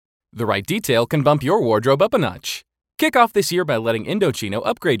The right detail can bump your wardrobe up a notch. Kick off this year by letting Indochino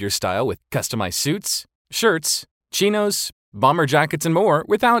upgrade your style with customized suits, shirts, chinos, bomber jackets, and more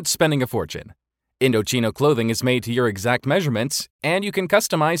without spending a fortune. Indochino clothing is made to your exact measurements, and you can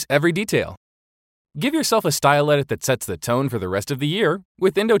customize every detail. Give yourself a style edit that sets the tone for the rest of the year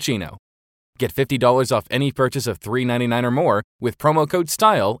with Indochino. Get $50 off any purchase of $3.99 or more with promo code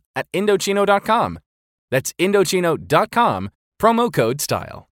STYLE at Indochino.com. That's Indochino.com, promo code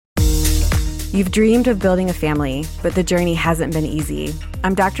STYLE. You've dreamed of building a family, but the journey hasn't been easy.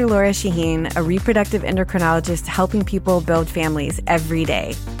 I'm Dr. Laura Shaheen, a reproductive endocrinologist helping people build families every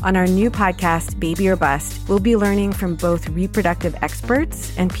day. On our new podcast, Baby or Bust, we'll be learning from both reproductive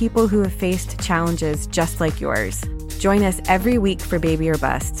experts and people who have faced challenges just like yours. Join us every week for Baby or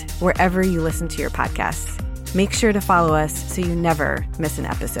Bust, wherever you listen to your podcasts. Make sure to follow us so you never miss an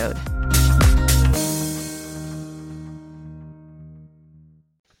episode.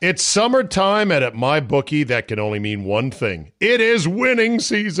 It's summertime, and at MyBookie, that can only mean one thing. It is winning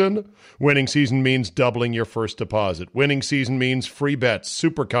season. Winning season means doubling your first deposit. Winning season means free bets,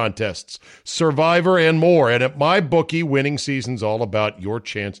 super contests, Survivor, and more. And at MyBookie, winning season's all about your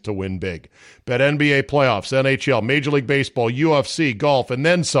chance to win big. Bet NBA playoffs, NHL, Major League Baseball, UFC, golf, and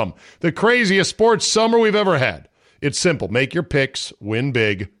then some. The craziest sports summer we've ever had. It's simple. Make your picks, win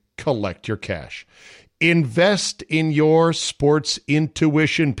big, collect your cash. Invest in your sports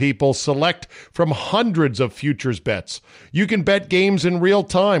intuition, people. Select from hundreds of futures bets. You can bet games in real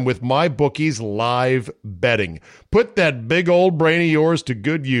time with MyBookie's live betting. Put that big old brain of yours to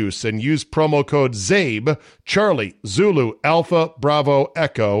good use and use promo code ZABE, Charlie, Zulu, Alpha, Bravo,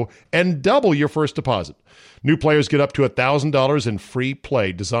 Echo, and double your first deposit. New players get up to $1,000 in free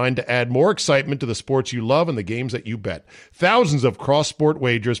play, designed to add more excitement to the sports you love and the games that you bet. Thousands of cross-sport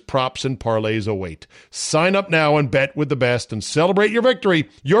wagers, props, and parlays await. Sign up now and bet with the best and celebrate your victory.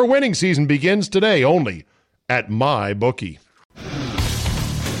 Your winning season begins today only at MyBookie.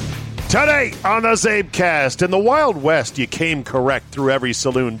 Today on the Zabecast, in the Wild West, you came correct through every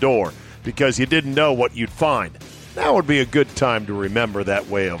saloon door because you didn't know what you'd find. Now would be a good time to remember that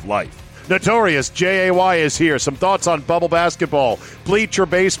way of life. Notorious J.A.Y. is here. Some thoughts on bubble basketball, bleacher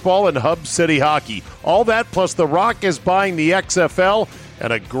baseball, and Hub City hockey. All that plus The Rock is buying the XFL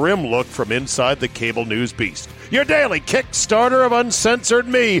and a grim look from inside the cable news beast. Your daily Kickstarter of Uncensored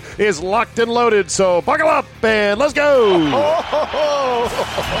Me is locked and loaded, so buckle up and let's go!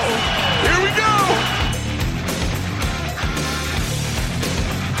 Here we go!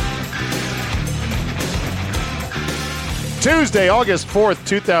 Tuesday, August 4th,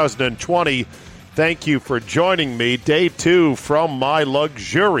 2020. Thank you for joining me. Day 2 from my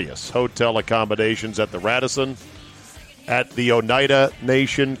luxurious hotel accommodations at the Radisson at the Oneida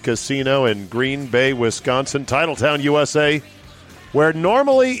Nation Casino in Green Bay, Wisconsin, Titletown, USA, where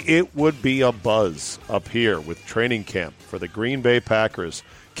normally it would be a buzz up here with training camp for the Green Bay Packers.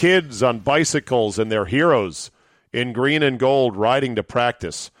 Kids on bicycles and their heroes in green and gold riding to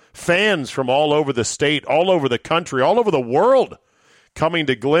practice. Fans from all over the state, all over the country, all over the world coming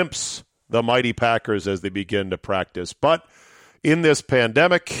to glimpse the mighty Packers as they begin to practice. But in this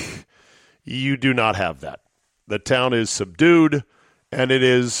pandemic, you do not have that. The town is subdued, and it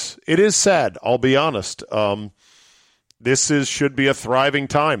is sad, I'll be honest. This should be a thriving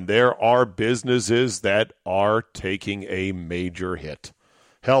time. There are businesses that are taking a major hit.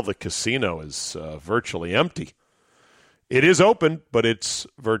 Hell, the casino is virtually empty. It is open, but it's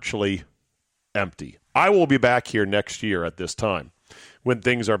virtually empty. I will be back here next year at this time when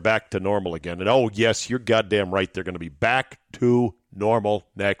things are back to normal again. And oh, yes, you're goddamn right. They're going to be back to normal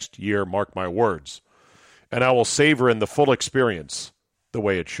next year. Mark my words. And I will savor in the full experience the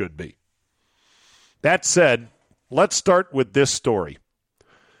way it should be. That said, let's start with this story.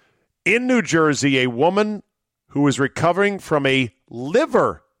 In New Jersey, a woman who is recovering from a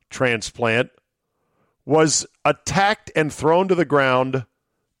liver transplant was attacked and thrown to the ground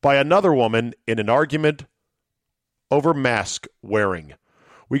by another woman in an argument over mask wearing.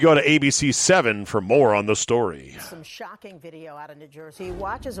 We go to ABC 7 for more on the story. Some shocking video out of New Jersey.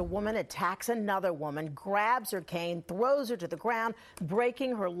 Watch as a woman attacks another woman, grabs her cane, throws her to the ground,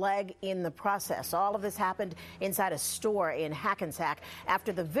 breaking her leg in the process. All of this happened inside a store in Hackensack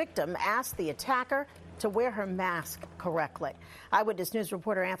after the victim asked the attacker to wear her mask correctly. Eyewitness News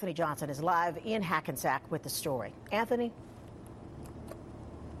reporter Anthony Johnson is live in Hackensack with the story. Anthony?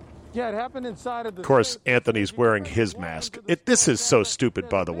 Yeah, it happened inside of the. Of course, Anthony's wearing his mask. This is so stupid,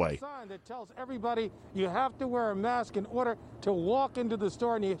 by the way. That tells everybody you have to wear a mask in order to walk into the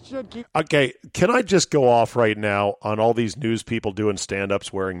store, and you should keep. Okay, can I just go off right now on all these news people doing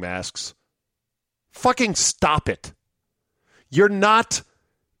stand-ups wearing masks? Fucking stop it. You're not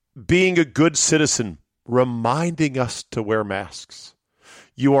being a good citizen, reminding us to wear masks.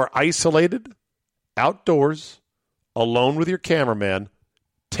 You are isolated, outdoors, alone with your cameraman.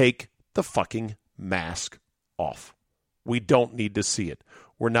 Take the fucking mask off. We don't need to see it.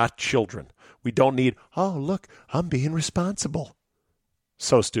 We're not children. We don't need, oh, look, I'm being responsible.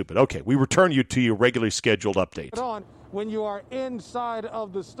 So stupid. Okay, we return you to your regularly scheduled update. On when you are inside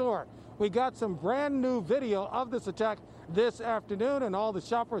of the store. We got some brand new video of this attack this afternoon, and all the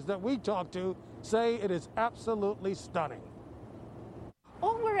shoppers that we talked to say it is absolutely stunning.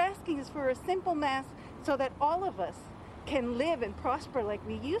 All we're asking is for a simple mask so that all of us can live and prosper like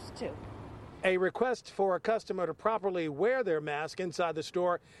we used to. A request for a customer to properly wear their mask inside the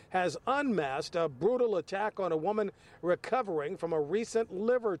store has unmasked a brutal attack on a woman recovering from a recent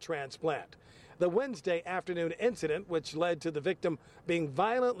liver transplant. The Wednesday afternoon incident, which led to the victim being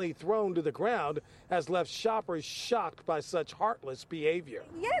violently thrown to the ground, has left shoppers shocked by such heartless behavior.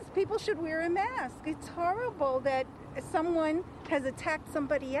 Yes, people should wear a mask. It's horrible that someone has attacked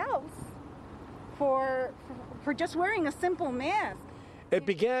somebody else for just wearing a simple mask. It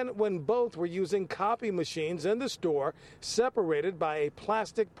began when both were using copy machines in the store, separated by a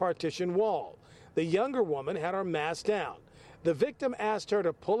plastic partition wall. The younger woman had her mask down. The victim asked her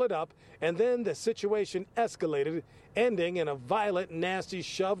to pull it up, and then the situation escalated, ending in a violent, nasty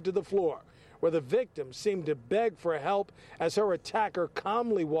shove to the floor, where the victim seemed to beg for help as her attacker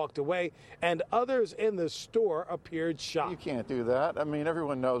calmly walked away, and others in the store appeared shocked. You can't do that. I mean,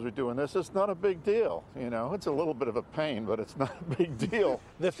 everyone knows we're doing this. It's not a big deal. You know, it's a little bit of a pain, but it's not a big deal.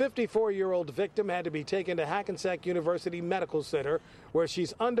 The 54-year-old victim had to be taken to Hackensack University Medical Center, where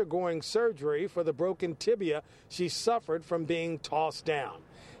she's undergoing surgery for the broken tibia she suffered from being tossed down.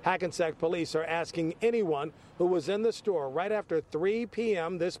 Hackensack police are asking anyone who was in the store right after 3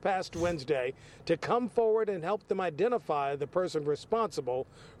 p.m. this past Wednesday to come forward and help them identify the person responsible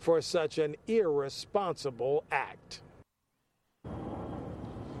for such an irresponsible act.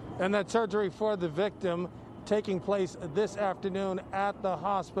 And that surgery for the victim taking place this afternoon at the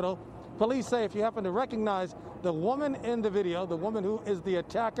hospital. Police say if you happen to recognize the woman in the video, the woman who is the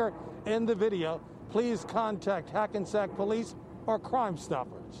attacker in the video, please contact Hackensack Police or Crime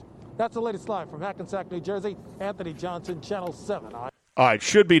Stoppers. That's the latest live from Hackensack, New Jersey. Anthony Johnson, Channel 7. All right,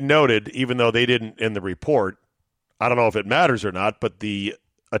 should be noted, even though they didn't in the report, I don't know if it matters or not, but the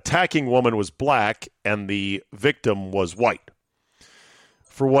attacking woman was black and the victim was white,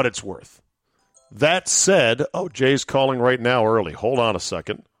 for what it's worth. That said, Jay's calling right now early. Hold on a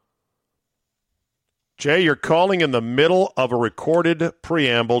second. Jay, you're calling in the middle of a recorded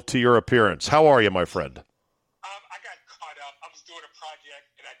preamble to your appearance. How are you, my friend?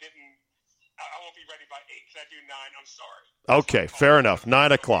 Okay, fair enough.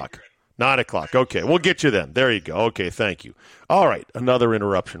 9 o'clock. 9 o'clock. Okay, we'll get you then. There you go. Okay, thank you. All right, another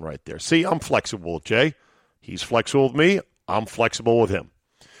interruption right there. See, I'm flexible with Jay. He's flexible with me. I'm flexible with him.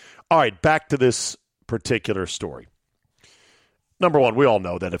 All right, back to this particular story. Number one, we all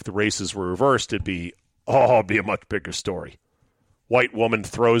know that if the races were reversed, it'd be a much bigger story. White woman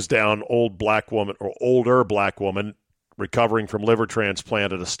throws down older black woman recovering from liver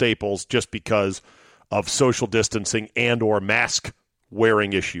transplant at a Staples just because of social distancing and or mask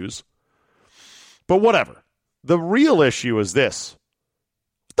wearing issues. But whatever. The real issue is this.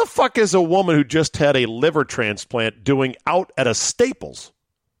 What the fuck is a woman who just had a liver transplant doing out at a Staples?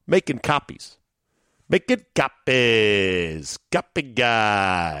 Making copies. Making copies. Copy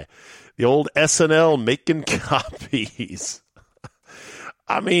guy. The old SNL making copies.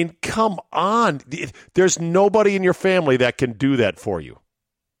 I mean, come on. There's nobody in your family that can do that for you.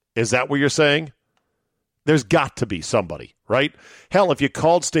 Is that what you're saying? There's got to be somebody, right? Hell, if you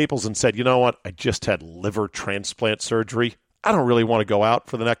called Staples and said, you know what, I just had liver transplant surgery. I don't really want to go out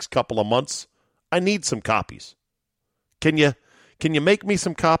for the next couple of months. I need some copies. Can you make me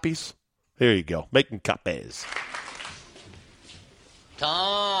some copies? There you go. Making copies.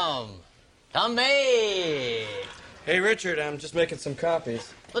 Tommy! Hey, Richard, I'm just making some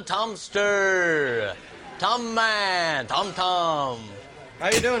copies. The Tomster! Tom Man! Tom! How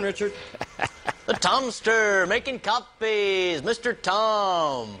you doing, Richard? The Tomster, making copies, Mr.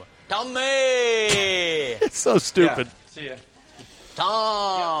 Tom. Tommy! It's so stupid. Yeah. See ya.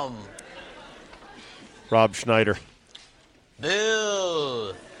 Tom. Yep. Rob Schneider.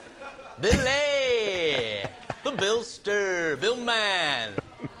 Bill. Billy. The Billster. Bill Man.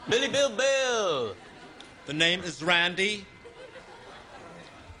 Billy Bill. The name is Randy.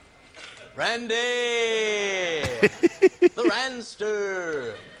 Randy. The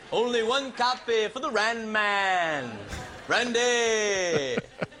Ranster. Only one copy for the Rand Man. Randy.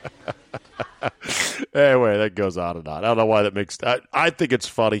 Anyway, that goes on and on. I don't know why that makes... I think it's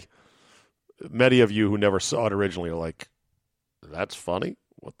funny. Many of you who never saw it originally are like, that's funny?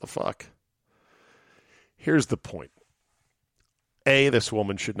 What the fuck? Here's the point. A, this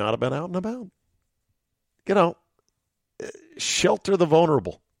woman should not have been out and about. You know, shelter the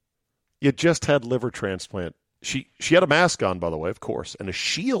vulnerable. You just had liver transplant. She had a mask on, by the way, of course, and a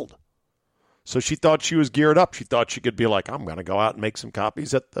shield. So she thought she was geared up. She thought she could be like, I'm going to go out and make some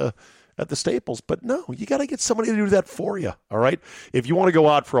copies at the Staples. But no, you got to get somebody to do that for you, all right? If you want to go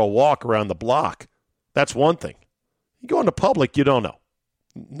out for a walk around the block, that's one thing. You go into public, you don't know,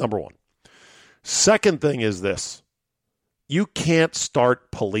 number one. Second thing is this. You can't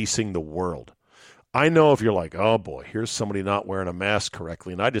start policing the world. I know if you're like, oh, boy, here's somebody not wearing a mask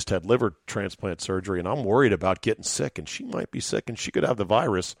correctly, and I just had liver transplant surgery, and I'm worried about getting sick, and she might be sick, and she could have the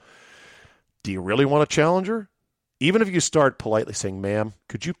virus. Do you really want to challenge her? Even if you start politely saying, ma'am,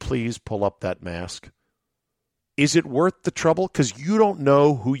 could you please pull up that mask? Is it worth the trouble? Because you don't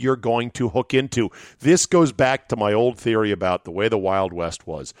know who you're going to hook into. This goes back to my old theory about the way the Wild West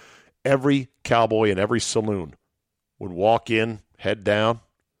was. Every cowboy in every saloon would walk in, head down,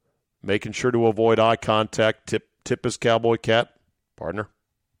 making sure to avoid eye contact, tip his cowboy cat, partner,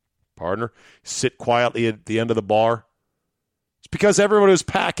 sit quietly at the end of the bar. It's because everyone was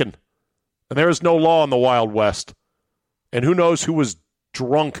packing. And there is no law in the Wild West. And who knows who was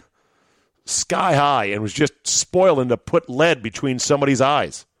drunk sky high and was just spoiling to put lead between somebody's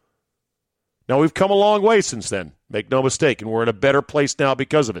eyes. Now, we've come a long way since then. Make no mistake. And we're in a better place now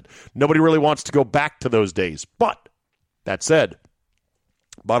because of it. Nobody really wants to go back to those days. But, that said,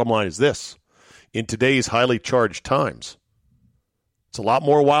 bottom line is this. In today's highly charged times, it's a lot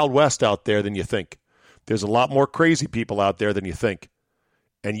more Wild West out there than you think. There's a lot more crazy people out there than you think.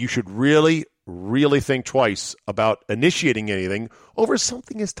 And you should really, really think twice about initiating anything over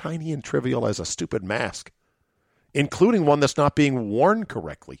something as tiny and trivial as a stupid mask, including one that's not being worn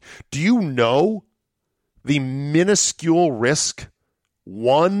correctly. Do you know the minuscule risk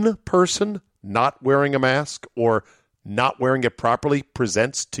one person not wearing a mask or not wearing it properly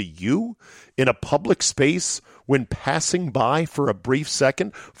presents to you in a public space when passing by for a brief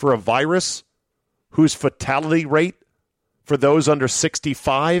second for a virus whose fatality rate for those under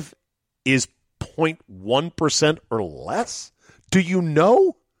 65 is 0.1% or less? Do you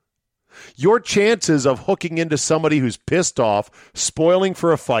know? Your chances of hooking into somebody who's pissed off, spoiling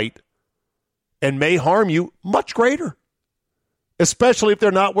for a fight, and may harm you, much greater. Especially if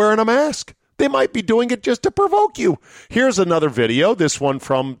they're not wearing a mask. They might be doing it just to provoke you. Here's another video, this one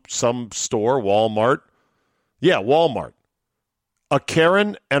from some store, Walmart. Yeah, Walmart. A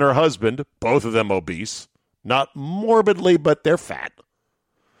Karen and her husband, both of them obese, not morbidly, but they're fat.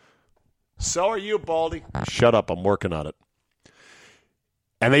 So are you, Baldy. Shut up, I'm working on it.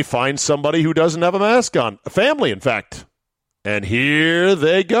 And they find somebody who doesn't have a mask on. A family, in fact. And here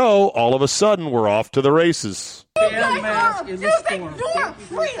they go. All of a sudden, we're off to the races. You guys are using your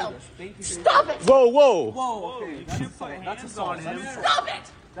freedom. Stop it. Whoa, whoa. Whoa, okay. That's assault. Stop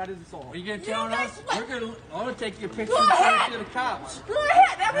it. That is assault. Are you going to tell us? I'm going to take your picture and send it to the cops. Go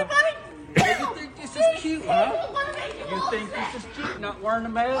ahead, everybody. You think this is cute, huh? You think this is cute, not wearing a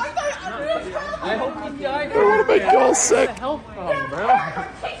mask? I hope this guy... I want to make you all sick. You're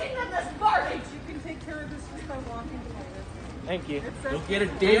teaching them this garbage. You can take care of this just by walking to my residence. Thank you. You'll get a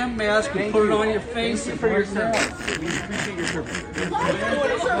damn mask and put it on your face and for yourself. We appreciate your service.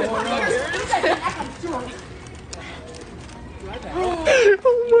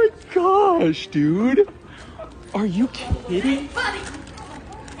 Oh my gosh, dude. Are you kidding? Buddy,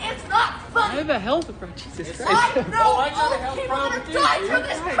 it's not funny. I have a health problem. Jesus Christ. I know. I got a health People problem are dying from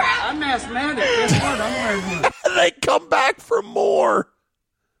this crap. I'm asthmatic. Guess what? I'm wearing one. They come back for more.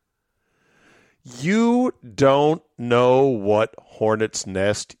 You don't know what hornet's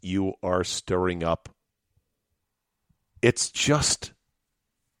nest you are stirring up. It's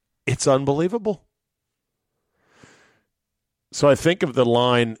unbelievable. So I think of the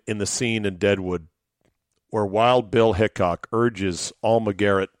line in the scene in Deadwood where Wild Bill Hickok urges Alma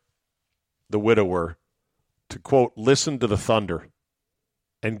Garrett, the widower, to, quote, listen to the thunder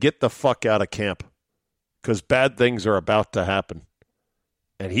and get the fuck out of camp because bad things are about to happen.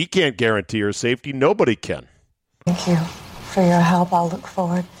 And he can't guarantee her safety. Nobody can. Thank you for your help. I'll look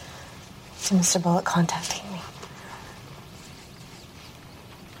forward to Mr. Bullock contacting me.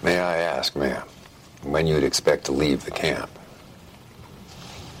 May I ask, ma'am, when you'd expect to leave the camp?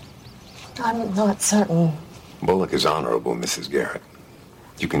 I'm not certain. Bullock is honorable, Mrs. Garrett.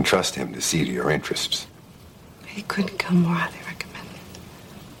 You can trust him to see to your interests. He couldn't come more highly recommended.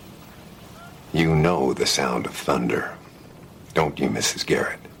 You know the sound of thunder, don't you, Mrs.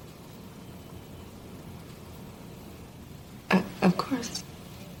 Garrett?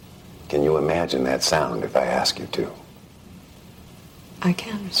 Can you imagine that sound if I ask you to? I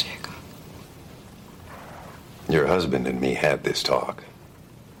can, Mr. Hickok. Your husband and me had this talk.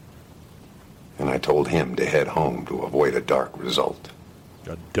 And I told him to head home to avoid a dark result.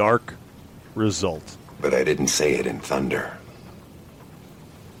 A dark result. But I didn't say it in thunder.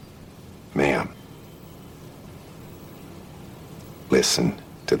 Ma'am, listen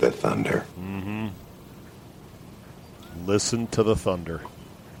to the thunder. Mm-hmm. Listen to the thunder.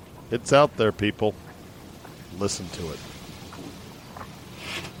 It's out there, people. Listen to it.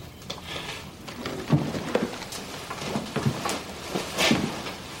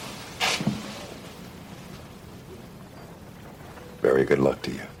 Very good luck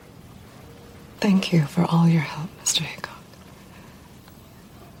to you. Thank you for all your help, Mr. Hickok.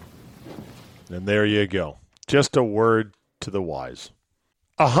 And there you go. Just a word to the wise.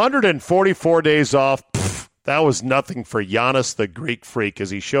 144 days off. That was nothing for Giannis, the Greek freak, as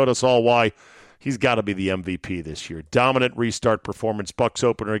he showed us all why he's got to be the MVP this year. Dominant restart performance, Bucks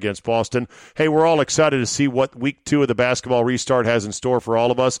opener against Boston. Hey, we're all excited to see what week 2 of the basketball restart has in store for all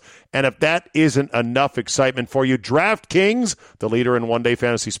of us. And if that isn't enough excitement for you, DraftKings, the leader in one-day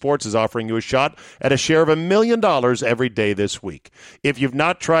fantasy sports, is offering you a shot at a share of $1 million every day this week. If you've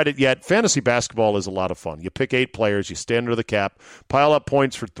not tried it yet, fantasy basketball is a lot of fun. You pick 8 players, you stand under the cap, pile up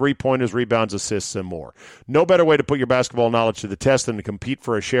points for 3-pointers, rebounds, assists, and more. No better way to put your basketball knowledge to the test than to compete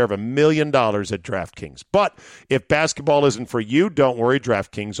for a share of $1 million at DraftKings. But if basketball isn't for you, don't worry.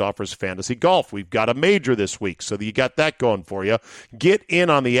 DraftKings offers fantasy golf. We've got a major this week, so you got that going for you. Get in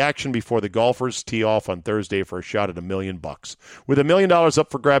on the action before the golfers tee off on Thursday for a shot at $1 million. With $1 million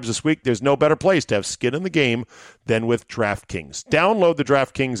up for grabs this week, there's no better place to have skin in the game than with DraftKings. Download the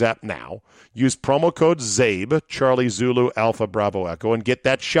DraftKings app now. Use promo code ZABE, Charlie Zulu Alpha Bravo Echo, and get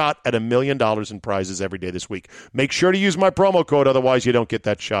that shot at $1 million in prizes every day this week. Make sure to use my promo code, otherwise you don't get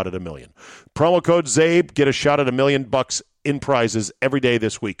that shot at $1 million. Promo code ZABE, get a shot at $1 million in prizes every day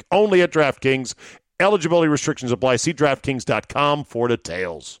this week. Only at DraftKings. Eligibility restrictions apply. See DraftKings.com for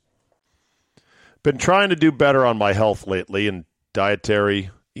details. Been trying to do better on my health lately and dietary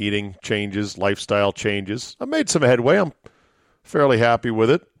eating changes, lifestyle changes. I made some headway. I'm fairly happy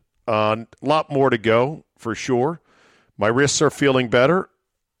with it. A lot more to go, for sure. My wrists are feeling better,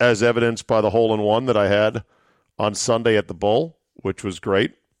 as evidenced by the hole-in-one that I had on Sunday at the Bull, which was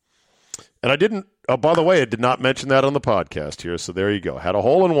great. And I didn't, by the way, I did not mention that on the podcast here, so there you go. Had a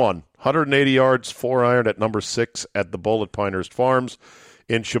hole-in-one, 180 yards, 4-iron at number 6 at the Bull at Pinehurst Farms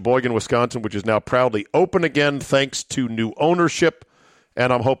in Sheboygan, Wisconsin, which is now proudly open again thanks to new ownership.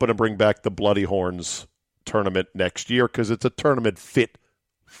 And I'm hoping to bring back the Bloody Horns tournament next year because it's a tournament fit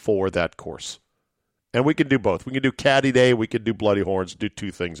for that course. And we can do both. We can do Caddy Day. We can do Bloody Horns, do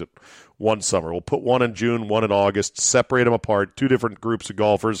 2 things at one summer. We'll put one in June, one in August, separate them apart, 2 different groups of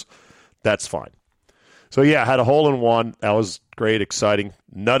golfers. That's fine. So, yeah, I had a hole-in-one. That was great, exciting.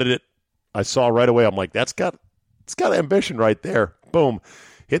 Nutted it. I saw right away. I'm like, it's got ambition right there. Boom.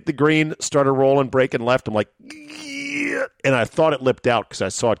 Hit the green, started rolling, breaking left. I'm like, yeah. And I thought it lipped out because I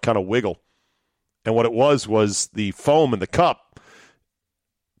saw it kind of wiggle. And what it was the foam in the cup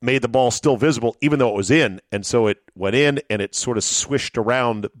made the ball still visible, even though it was in. And so it went in, and it sort of swished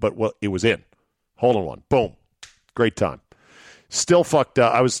around, but it was in. Hole-in-one. Boom. Great time. Still fucked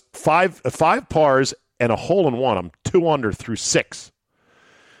up. I was five pars and a hole-in-one. I'm 2 under through 6.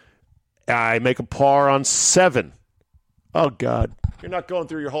 I make a par on 7. Oh, God. You're not going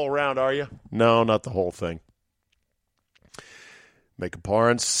through your whole round, are you? No, not the whole thing. Make a par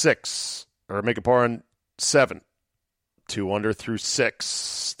on 6. Or make a par on 7. 2 under through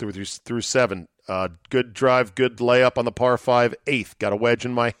 6. Through 7. Good drive, good layup on the par 5, 8th. Got a wedge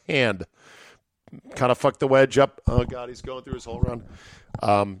in my hand. Kind of fucked the wedge up. Oh, God, he's going through his whole round.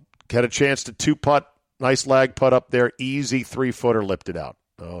 Had a chance to 2-putt. Nice lag putt up there. Easy 3-footer, lipped it out.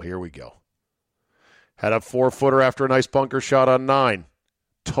 Oh, here we go. Had a 4-footer after a nice bunker shot on 9.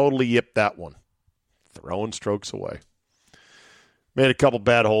 Totally yipped that one. Throwing strokes away. Made a couple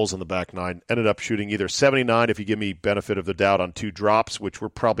bad holes in the back 9. Ended up shooting either 79 if you give me benefit of the doubt on 2 drops, which were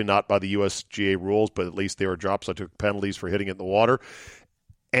probably not by the USGA rules, but at least they were drops. I took penalties for hitting it in the water.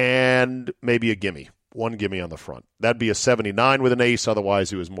 And maybe a gimme. 1 gimme on the front. That'd be a 79 with an ace.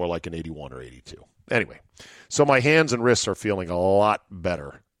 Otherwise, it was more like an 81 or 82. Anyway, so my hands and wrists are feeling a lot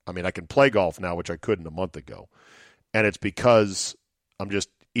better. I mean, I can play golf now, which I couldn't a month ago. And it's because I'm just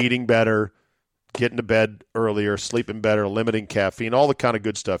eating better, getting to bed earlier, sleeping better, limiting caffeine, all the kind of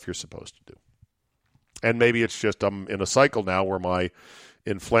good stuff you're supposed to do. And maybe it's just I'm in a cycle now where my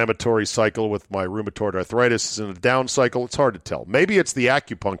inflammatory cycle with my rheumatoid arthritis is in a down cycle. It's hard to tell. Maybe it's the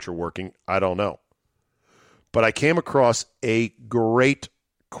acupuncture working. I don't know. But I came across a great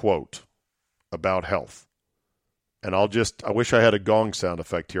quote about health. And I wish I had a gong sound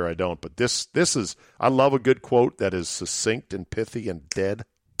effect here. I don't. But this is, I love a good quote that is succinct and pithy and dead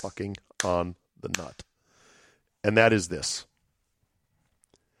fucking on the nut. And that is this.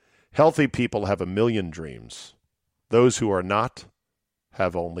 Healthy people have a million dreams. Those who are not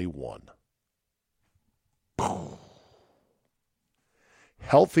have only one.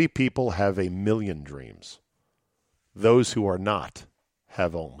 Healthy people have a million dreams. Those who are not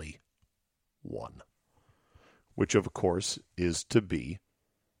have only one. Which, of course, is to be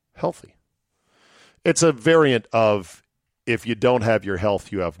healthy. It's a variant of if you don't have your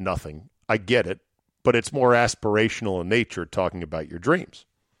health, you have nothing. I get it, but it's more aspirational in nature, talking about your dreams.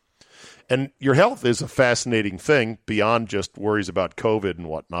 And your health is a fascinating thing beyond just worries about COVID and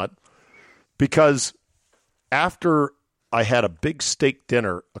whatnot, because after I had a big steak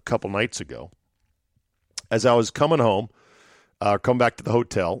dinner a couple nights ago, as I was coming home, come back to the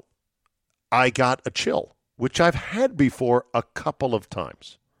hotel, I got a chill, which I've had before a couple of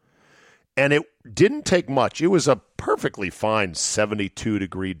times. And it didn't take much. It was a perfectly fine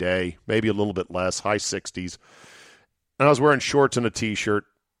 72-degree day, maybe a little bit less, high 60s. And I was wearing shorts and a T-shirt.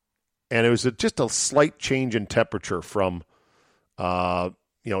 And it was just a slight change in temperature from,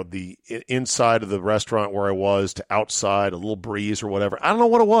 the inside of the restaurant where I was to outside, a little breeze or whatever. I don't know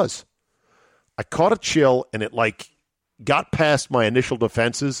what it was. I caught a chill, and it got past my initial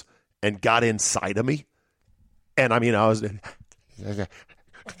defenses and got inside of me. And I was, and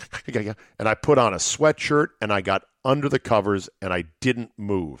I put on a sweatshirt, and I got under the covers, and I didn't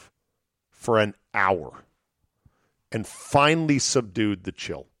move for an hour, and finally subdued the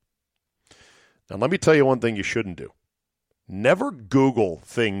chill. Now, let me tell you one thing you shouldn't do. Never Google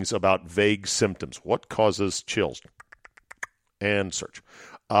things about vague symptoms. What causes chills? And search.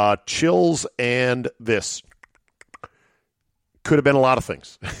 Chills and this. Could have been a lot of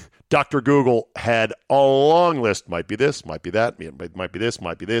things. Dr. Google had a long list. Might be this, might be that, might be this,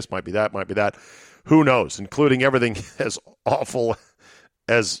 might be this, might be that, might be that. Who knows? Including everything as awful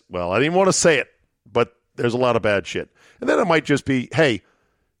as, well, I didn't want to say it, but there's a lot of bad shit. And then it might just be, hey,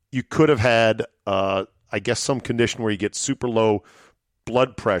 you could have had, I guess, some condition where you get super low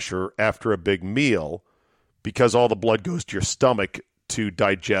blood pressure after a big meal because all the blood goes to your stomach to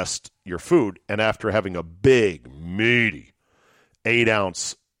digest your food. And after having a big, meaty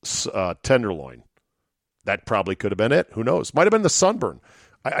 8-ounce tenderloin, that probably could have been it. Who knows? Might have been the sunburn.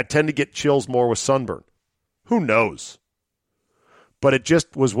 I tend to get chills more with sunburn. Who knows? But it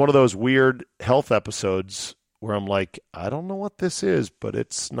just was one of those weird health episodes where I'm like, I don't know what this is, but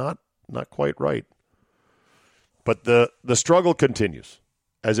it's not quite right. But the struggle continues,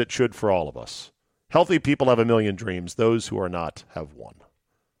 as it should for all of us. Healthy people have a million dreams. Those who are not have one.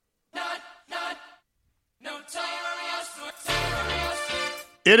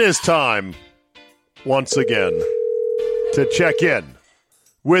 It is time, once again, to check in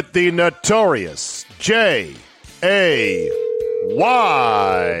with the notorious J.A.Y.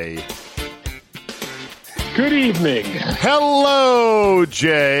 Good evening. Hello,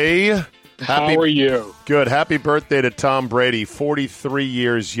 Jay. How are you? Good. Happy birthday to Tom Brady, 43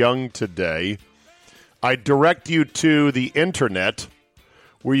 years young today. I direct you to the internet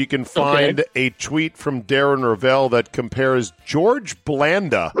where you can find a tweet from Darren Ravel that compares George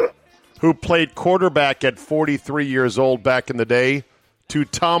Blanda, who played quarterback at 43 years old back in the day, to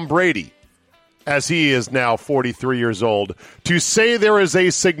Tom Brady, as he is now 43 years old. To say there is a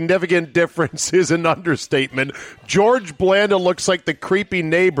significant difference is an understatement. George Blanda looks like the creepy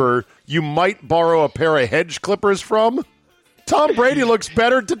neighbor you might borrow a pair of hedge clippers from. Tom Brady looks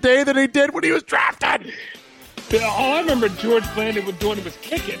better today than he did when he was drafted. All I remember George Blanda was doing was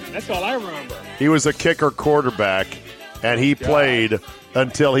kicking. That's all I remember. He was a kicker quarterback, and he played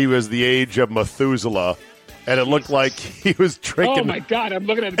until he was the age of Methuselah, and it looked like he was drinking. Oh, my God. I'm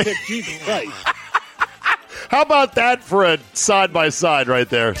looking at the picture. Jesus Christ. How about that for a side-by-side right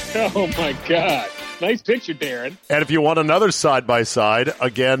there? Oh, my God. Nice picture, Darren. And if you want another side-by-side,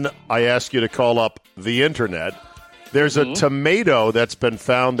 again, I ask you to call up the internet. There's a tomato that's been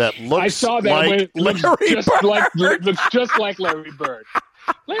found that looks I saw that like Larry Bird. Looks just like Larry Bird.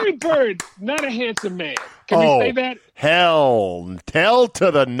 Larry Bird, not a handsome man. Can we say that? Hell, tell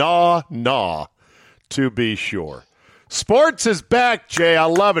to the gnaw, to be sure. Sports is back, Jay. I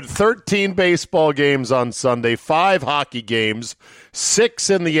love it. 13 baseball games on Sunday, 5 hockey games, 6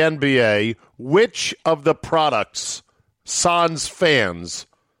 in the NBA. Which of the products, sans fans,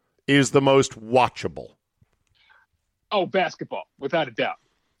 is the most watchable? Oh, basketball, without a doubt.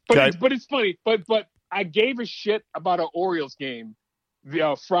 But it's funny. But I gave a shit about an Orioles game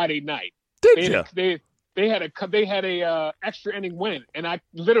Friday night. Did you? they had a extra inning win, and I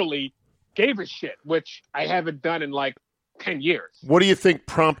literally gave a shit, which I haven't done in like 10 years. What do you think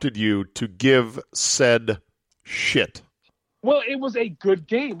prompted you to give said shit? Well, it was a good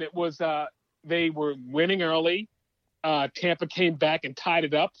game. It was they were winning early. Tampa came back and tied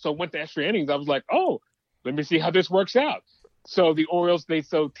it up, so went to extra innings. I was like, oh, let me see how this works out. So the Orioles,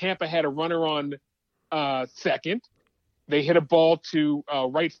 Tampa had a runner on second. They hit a ball to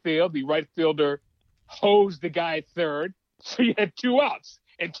right field. The right fielder hosed the guy at third. So you had 2 outs.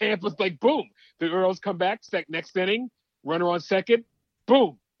 And Tampa's like, boom. The Orioles come back, next inning, runner on second,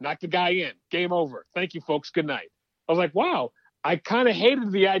 boom, knock the guy in. Game over. Thank you, folks. Good night. I was like, wow, I kind of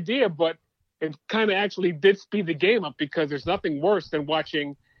hated the idea, but it kind of actually did speed the game up because there's nothing worse than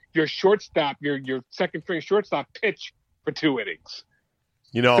watching your shortstop, your second-string shortstop pitch for 2 innings.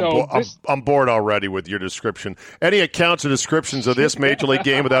 You know, I'm bored already with your description. Any accounts or descriptions of this Major League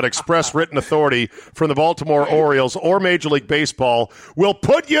game without express written authority from the Baltimore Orioles or Major League Baseball will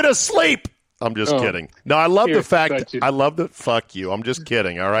put you to sleep. I'm just kidding. No, I love the fact. Fuck you. I'm just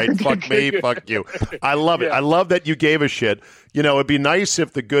kidding. All right. Fuck me. Fuck you. I love it. I love that you gave a shit. You know, it'd be nice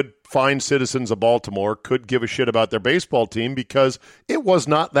if the good, fine citizens of Baltimore could give a shit about their baseball team because it was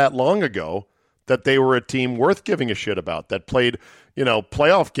not that long ago that they were a team worth giving a shit about that played, you know,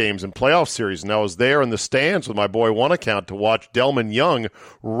 playoff games and playoff series. And I was there in the stands with my boy One Account to watch Delman Young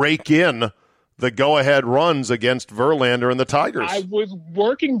rake in the go-ahead runs against Verlander and the Tigers. I was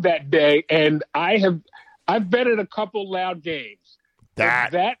working that day, and I've been at a couple loud games.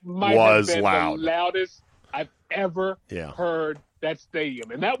 That might have been the loudest I've ever heard that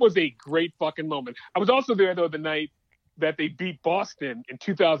stadium. And that was a great fucking moment. I was also there, though, the night that they beat Boston in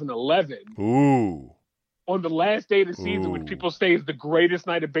 2011. Ooh. On the last day of the season, which people say is the greatest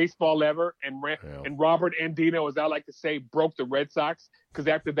night of baseball ever, and Robert Andino, as I like to say, broke the Red Sox because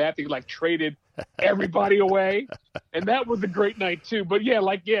after that they like traded everybody away, and that was a great night too. But you're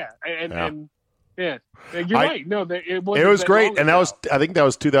right. No, it was great, and I think that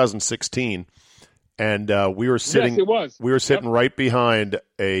was 2016, and we were sitting. Yes, it was. We were sitting right behind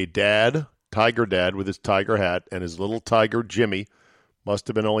a Tiger dad with his tiger hat and his little tiger Jimmy, must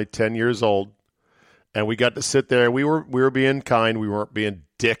have been only 10 years old. And we got to sit there. We were being kind. We weren't being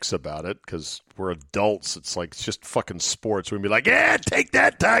dicks about it because we're adults. It's just fucking sports. We'd be like, yeah, take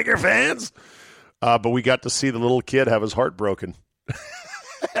that, Tiger fans. But we got to see the little kid have his heart broken.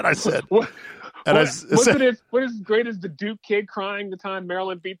 And I said, what is great as the Duke kid crying the time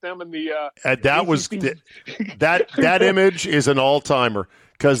Maryland beat them in the that was that image is an all timer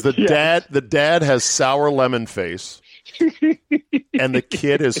because the dad has sour lemon face and the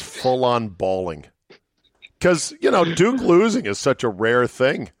kid is full on bawling. Because, you know, Duke losing is such a rare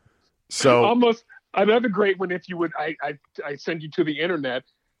thing. So almost another great one, if you would, I send you to the internet.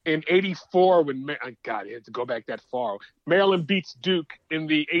 In 84, when, God, I had to go back that far. Maryland beats Duke in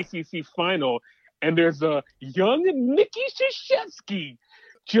the ACC final, and there's a young Nikki Krzyzewski,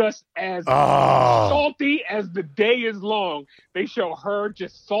 just as salty as the day is long. They show her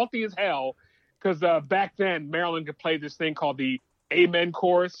just salty as hell, because back then, Maryland could play this thing called the Amen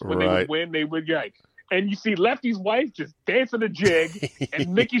Chorus. When they would win, they would like. And you see Lefty's wife just dancing a jig,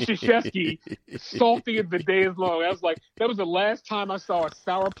 and Nikki Krzyzewski salty as the day is long. I was like, that was the last time I saw a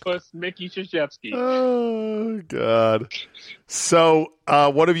sourpuss Nikki Krzyzewski. Oh, God. So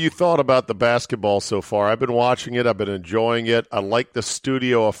what have you thought about the basketball so far? I've been watching it. I've been enjoying it. I like the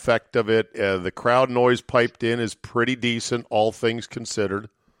studio effect of it. The crowd noise piped in is pretty decent, all things considered.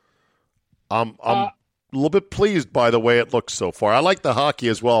 I'm a little bit pleased by the way it looks so far. I like the hockey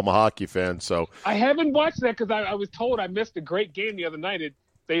as well. I'm a hockey fan, so I haven't watched that because I was told I missed a great game the other night.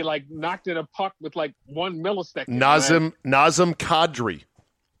 They knocked in a puck with 1 millisecond. Nazem Kadri,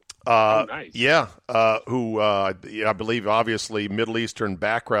 nice. who I believe obviously Middle Eastern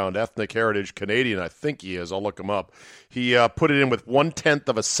background, ethnic heritage, Canadian. I think he is. I'll look him up. He put it in with 1/10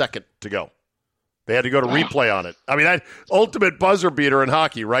 of a second to go. They had to go to replay on it. I mean, that ultimate buzzer beater in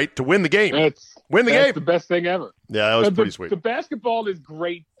hockey, right? To win the game. Win the game. That's the best thing ever. Yeah, that was pretty sweet. The basketball is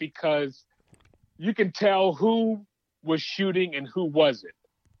great because you can tell who was shooting and who wasn't.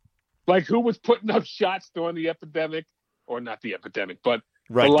 Like who was putting up shots during the epidemic, or not the epidemic, but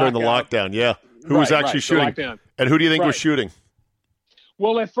during the lockdown. Yeah, who was actually shooting, and who do you think was shooting?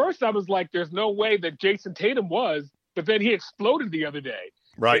 Well, at first I was like, "There's no way that Jason Tatum was," but then he exploded the other day.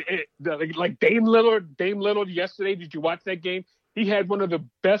 Right, like Dame Lillard yesterday. Did you watch that game? He had one of the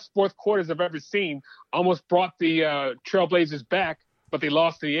best fourth quarters I've ever seen. Almost brought the Trailblazers back, but they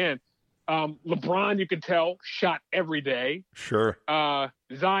lost in the end. LeBron, you can tell, shot every day. Sure.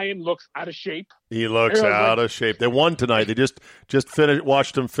 Zion looks out of shape. He looks out of shape. They won tonight. They just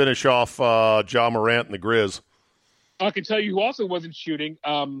watched him finish off Ja Morant and the Grizz. I can tell you who also wasn't shooting.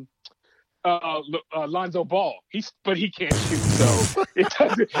 Lonzo Ball. But he can't shoot, so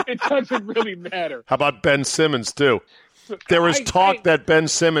it doesn't really matter. How about Ben Simmons too? There was talk that Ben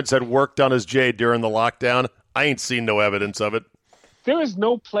Simmons had worked on his J during the lockdown. I ain't seen no evidence of it. There is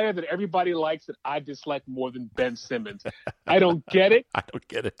no player that everybody likes that I dislike more than Ben Simmons. I don't get it. I don't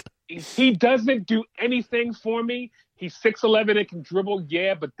get it. He doesn't do anything for me. He's 6'11" and can dribble,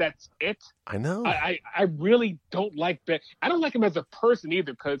 yeah, but that's it. I know. I really don't like Ben. I don't like him as a person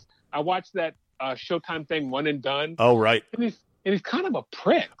either because I watched that Showtime thing, One and Done. Oh, right. And he's kind of a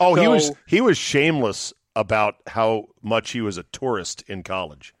prick. Oh, he was shameless about how much he was a tourist in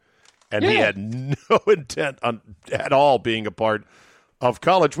college. And he had no intent at all being a part of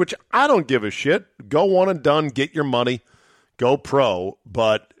college, which I don't give a shit. Go one and done, get your money, go pro,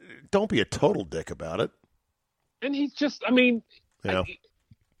 but don't be a total dick about it. And he's just, I mean, yeah.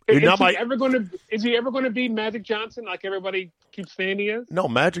 Is he ever going to be Magic Johnson like everybody keeps saying he is? No,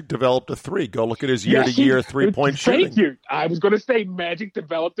 Magic developed a 3. Go look at his year-to-year three-point shooting. Thank you. I was going to say Magic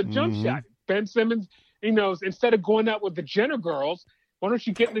developed a jump shot. Ben Simmons, instead of going out with the Jenner girls, why don't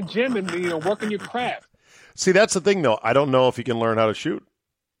you get in the gym and work on your craft? See, that's the thing, though. I don't know if he can learn how to shoot.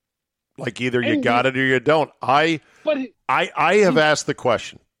 Like, either you got it or you don't. I have asked the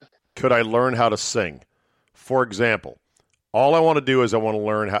question, could I learn how to sing? For example, all I want to do is I want to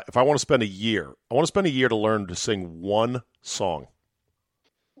learn how – if I want to spend a year, I want to spend a year to learn to sing one song.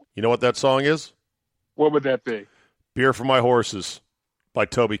 You know what that song is? What would that be? Beer for My Horses by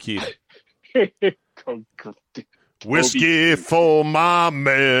Toby Keith. Whiskey for my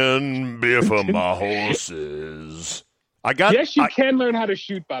men, beer for my horses. Yes, you can learn how to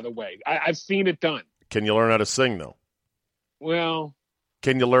shoot, by the way. I've seen it done. Can you learn how to sing, though? Well.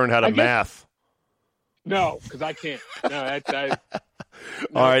 Can you learn how to math? No, because I can't. No.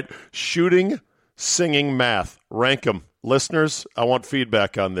 All right. Shooting, singing, math. Rank them. Listeners, I want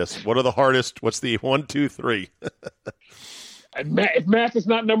feedback on this. What are the hardest? What's the 1, 2, 3? If math is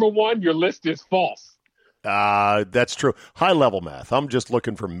not number one, your list is false. That's true. High-level math. I'm just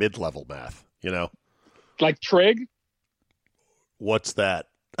looking for mid-level math, Like trig? What's that?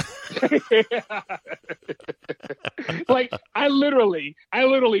 Like, I literally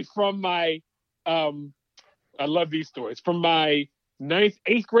from my, I love these stories. From my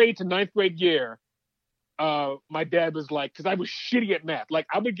 8th grade to 9th grade year, my dad was like, because I was shitty at math. Like,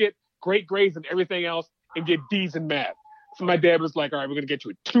 I would get great grades and everything else and get D's in math. So my dad was like, all right, we're going to get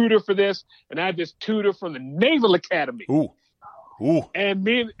you a tutor for this. And I had this tutor from the Naval Academy. Ooh. And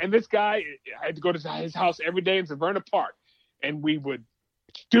this guy, I had to go to his house every day in Severna Park. And we would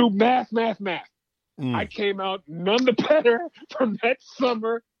do math. I came out none the better from that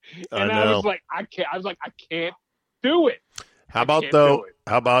summer. And I was like, I can't do it. How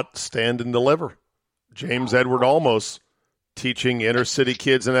about Stand and Deliver? James Edward Olmos teaching inner city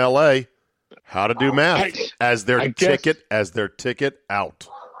kids in L.A. how to do math as their ticket out.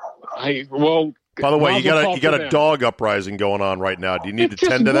 By the way, you got a dog uprising going on right now. Do you need to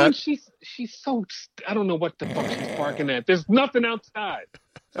tend to that? She's so, I don't know what the fuck she's barking at. There's nothing outside.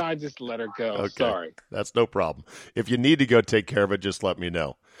 So I just let her go. Okay. Sorry. That's no problem. If you need to go take care of it, just let me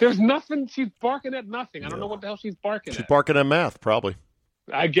know. There's nothing. She's barking at nothing. I don't know what the hell she's barking at. She's barking at math, probably.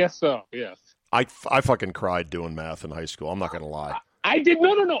 I guess so, yes. I fucking cried doing math in high school. I'm not going to lie. I did.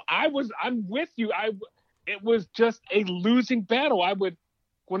 No. I'm with you. It was just a losing battle.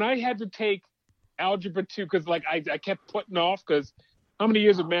 When I had to take Algebra 2, because I kept putting off, because how many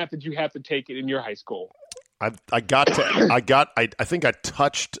years of math did you have to take it in your high school? I think I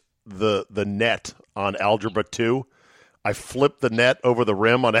touched the net on Algebra 2. I flipped the net over the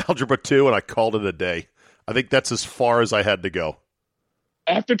rim on Algebra 2, and I called it a day. I think that's as far as I had to go.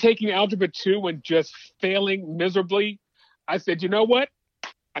 After taking Algebra 2 and just failing miserably, I said, you know what?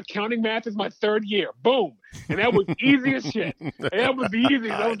 Accounting math is my 3rd year. Boom. And that was easy as shit. That was easy.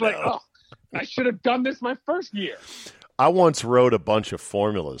 I was like, oh, I should have done this my 1st year. I once wrote a bunch of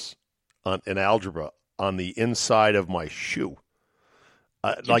formulas in algebra on the inside of my shoe,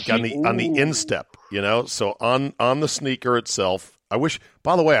 on the instep, So on the sneaker itself. I wish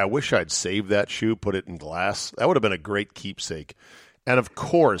I'd saved that shoe, put it in glass. That would have been a great keepsake. And of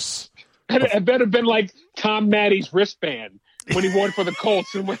course, it better have been like Tom Maddie's wristband when he wore it for the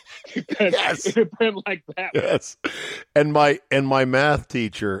Colts, and yes, it had been like that. Yes, and my math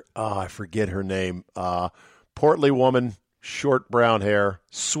teacher, I forget her name, portly woman, short brown hair,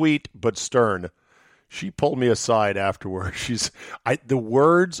 sweet but stern. She pulled me aside afterward. The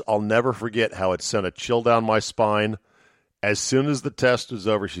words, I'll never forget how it sent a chill down my spine. As soon as the test was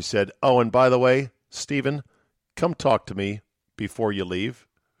over, she said, "Oh, and by the way, Stephen, come talk to me before you leave."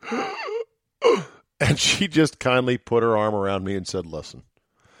 And she just kindly put her arm around me and said, "Listen,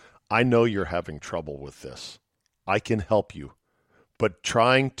 I know you're having trouble with this. I can help you. But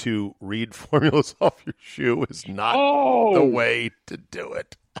trying to read formulas off your shoe is not the way to do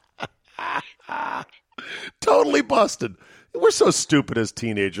it." Totally busted. We're so stupid as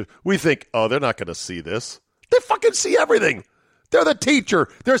teenagers. We think, oh, they're not going to see this. They fucking see everything. They're the teacher.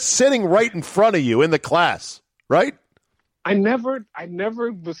 They're sitting right in front of you in the class, right? I never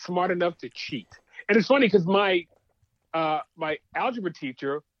was smart enough to cheat. And it's funny because my algebra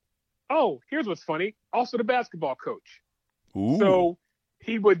teacher, here's what's funny, also the basketball coach. Ooh. So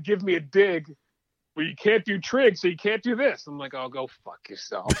he would give me a dig. Well, you can't do trig, so you can't do this. I'm like, oh, go fuck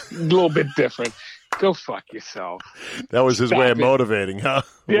yourself. A little bit different. Go fuck yourself. That was his way of motivating, huh?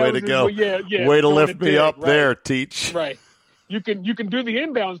 Yeah, way to go. Yeah. Way to lift me up there, teach. Right. You can do the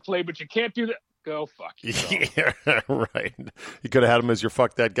inbounds play, but you can't do that. Go fuck yourself. Yeah, right. You could have had him as your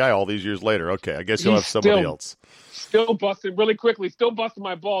fuck that guy all these years later. Okay, I guess you'll have somebody else. Still busted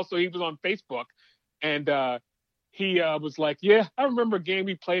my ball, so he was on Facebook. And he was like, yeah, I remember a game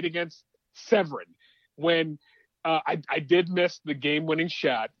we played against Severin when I did miss the game-winning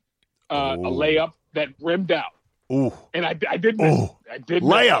shot, a layup that rimmed out. Ooh. And I did miss. I did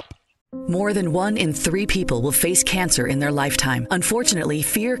layup. More than 1 in 3 people will face cancer in their lifetime. Unfortunately,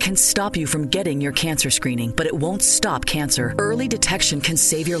 fear can stop you from getting your cancer screening, but it won't stop cancer. Early detection can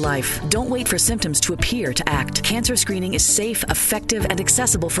save your life. Don't wait for symptoms to appear to act. Cancer screening is safe, effective, and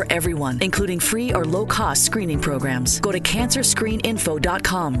accessible for everyone, including free or low-cost screening programs. Go to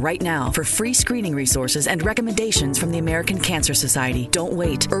CancerScreenInfo.com right now for free screening resources and recommendations from the American Cancer Society. Don't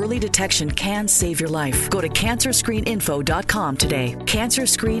wait. Early detection can save your life. Go to CancerScreenInfo.com today.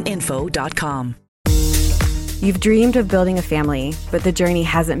 CancerScreenInfo.com. You've dreamed of building a family, but the journey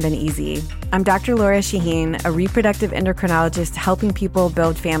hasn't been easy. I'm Dr. Laura Shaheen, a reproductive endocrinologist helping people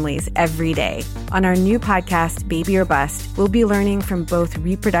build families every day. On our new podcast, Baby or Bust, we'll be learning from both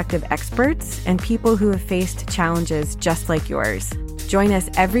reproductive experts and people who have faced challenges just like yours. Join us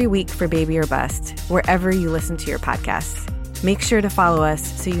every week for Baby or Bust, wherever you listen to your podcasts. Make sure to follow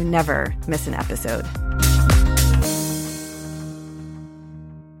us so you never miss an episode.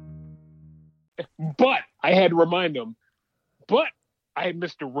 But I had to remind him, but I had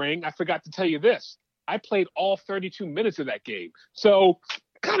missed a ring. I forgot to tell you this. I played all 32 minutes of that game. So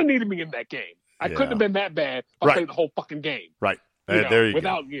kind of needed me in that game. I couldn't have been that bad. I played the whole fucking game. Right. There you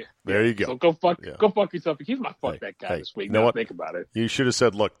go. There you go. So go fuck yourself. He's my fuck that guy this week. You know what? Think about it. You should have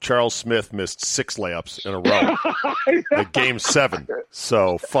said, look, Charles Smith missed 6 layups in a row at game 7.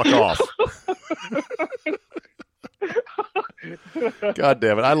 So fuck off. God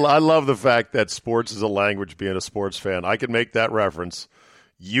damn it. I love the fact that sports is a language, being a sports fan. I can make that reference.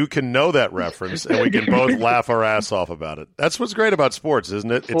 You can know that reference, and we can both laugh our ass off about it. That's what's great about sports,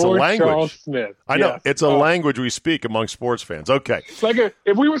 isn't it? It's a language. Charles Smith. I know. It's a language we speak among sports fans. Okay. It's like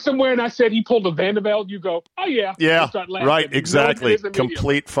if we were somewhere and I said he pulled a Vanderbilt, you go, oh, yeah. Yeah, right, exactly.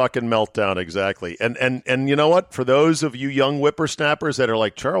 Complete fucking meltdown, exactly. And you know what? For those of you young whippersnappers that are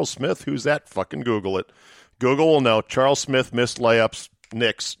like, Charles Smith, who's that? Fucking Google it. Google will know. Charles Smith missed layups.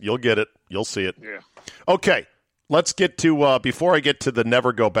 Knicks. You'll get it. You'll see it. Yeah. Okay. Let's get to, before I get to the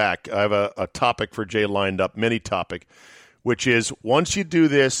never go back, I have a topic for Jay lined up, mini topic, which is once you do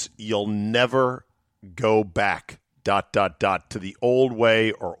this, you'll never go back, ... to the old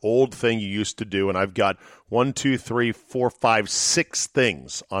way or old thing you used to do. And I've got 1, 2, 3, 4, 5, 6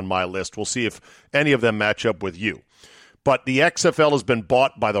 things on my list. We'll see if any of them match up with you. But the XFL has been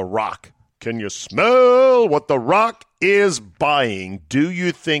bought by The Rock. Can you smell what The Rock is buying? Do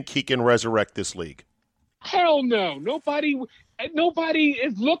you think he can resurrect this league? Hell no. Nobody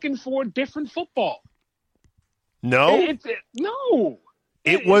is looking for different football. No? No.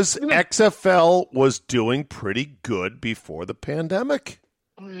 XFL was doing pretty good before the pandemic.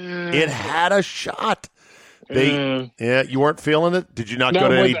 It had a shot. You weren't feeling it? Did you not go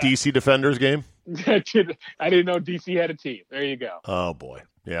to any DC Defenders game? I didn't know DC had a team. There you go. Oh, boy.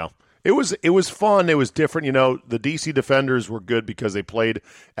 Yeah. It was fun. It was different. You know, the DC Defenders were good because they played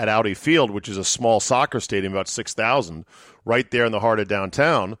at Audi Field, which is a small soccer stadium, about 6,000, right there in the heart of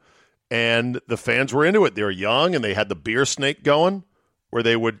downtown. And the fans were into it. They were young, and they had the beer snake going, where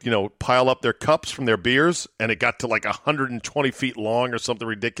they would, pile up their cups from their beers, and it got to like 120 feet long or something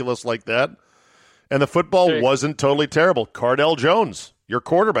ridiculous like that. And the football wasn't totally terrible. Cardell Jones, your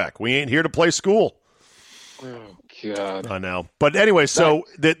quarterback. We ain't here to play school. Oh, God. I know. But anyway, so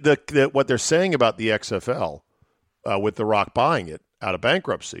the what they're saying about the XFL with The Rock buying it out of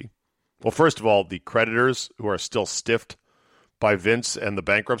bankruptcy, well, first of all, the creditors who are still stiffed by Vince and the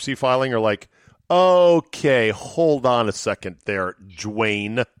bankruptcy filing are like, okay, hold on a second there,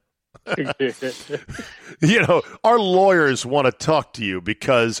 Dwayne. Our lawyers want to talk to you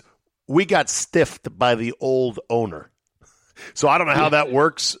because we got stiffed by the old owner. So I don't know how that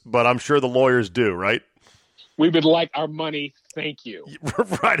works, but I'm sure the lawyers do, right? We would like our money. Thank you.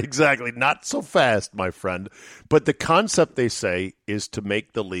 Right, exactly. Not so fast, my friend. But the concept, they say, is to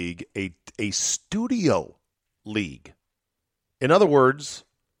make the league a studio league. In other words,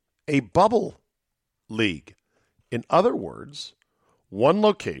 a bubble league. In other words, one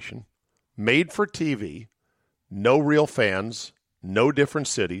location, made for TV, no real fans, no different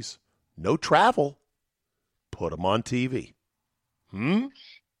cities, no travel. Put them on TV.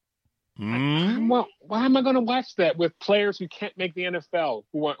 Well, why am I going to watch that with players who can't make the NFL,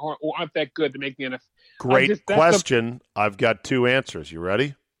 who aren't that good to make the NFL? Great question. I've got two answers. You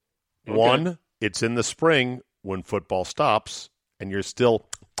ready? Okay. One, it's in the spring when football stops, and you're still,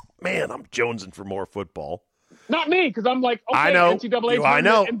 man, I'm jonesing for more football. Not me, because I'm like, okay, I know. NCAA I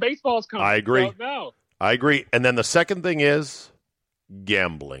know. And baseball's coming. I agree. So, no. I agree. And then the second thing is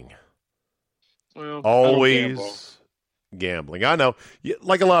gambling. Well, always gambling. I know.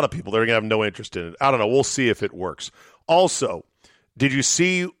 Like a lot of people, they're going to have no interest in it. I don't know. We'll see if it works. Also, did you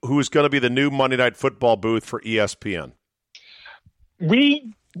see who's going to be the new Monday Night Football booth for ESPN?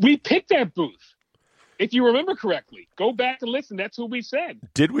 We picked that booth. If you remember correctly, go back and listen. That's who we said.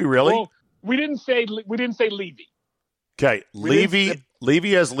 Did we really? Well, we didn't say Levy. Okay,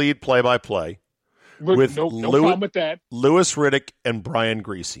 Levy as lead play-by-play with no problem with that. Louis Riddick and Brian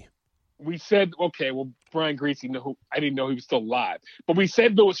Griese. We said, okay, well, Brian Griese, I didn't know he was still alive. But we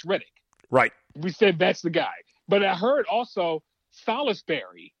said Louis Riddick. Right. We said that's the guy. But I heard also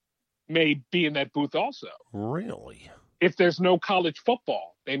Salisbury may be in that booth also. Really? If there's no college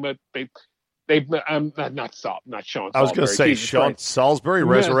football, I'm not Sean. I was going to say Sean Salisbury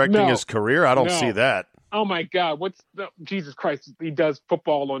resurrecting his career. I don't see that. Oh my God! Jesus Christ? He does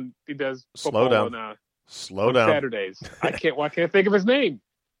football on Slow down on Saturdays. Why can't I think of his name?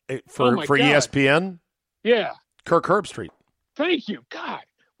 For ESPN? Yeah. Kirk Herbstreit. Thank you. God.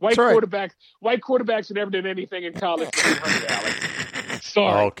 White quarterbacks who never did anything in college. Alex.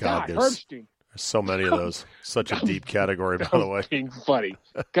 Sorry. Oh God, there's so many of those. Such a deep category, by the way. Being funny.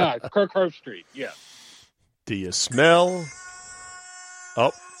 God, Kirk Herbstreit. Yeah. Do you smell?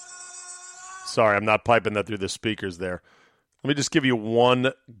 Oh. Sorry, I'm not piping that through the speakers there. Let me just give you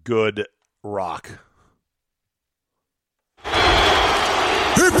one good rock.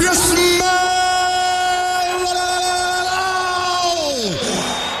 If you smell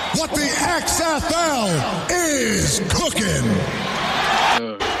what the XFL is cooking.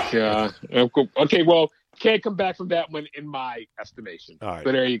 Oh, God. Okay, well, can't come back from that one in my estimation. All right.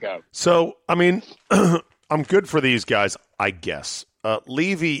 But there you go. So, I mean, I'm good for these guys, I guess.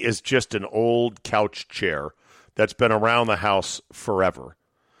 Levy is just an old couch chair that's been around the house forever.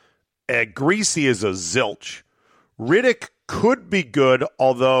 Griese is a zilch. Riddick could be good,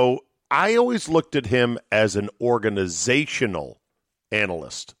 although I always looked at him as an organizational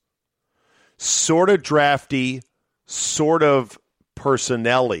analyst. Sort of drafty, sort of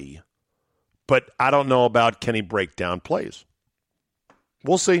personnel-y, but I don't know about can he break down plays.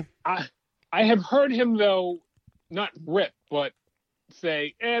 We'll see. I have heard him, though, not rip, but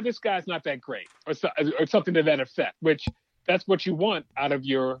say, this guy's not that great, or something to that effect, which that's what you want out of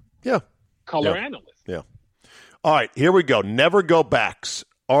your color analyst. Yeah. All right, here we go. Never go backs.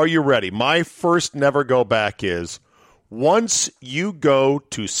 Are you ready? My first never go back is once you go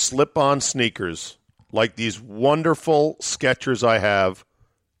to slip-on sneakers, like these wonderful Skechers I have,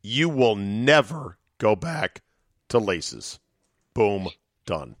 you will never go back to laces. Boom,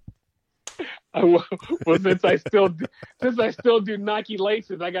 done. Well, since I still do Nike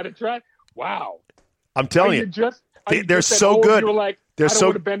laces, I got to try. Wow, I'm telling you, they're so good. You're like, I don't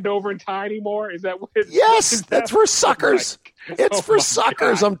want to bend over and tie anymore. Is that what? Yes, that's for suckers. It's for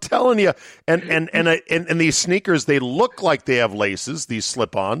suckers. God. I'm telling you. And these sneakers, they look like they have laces. These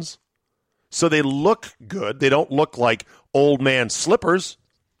slip-ons, so they look good. They don't look like old man slippers.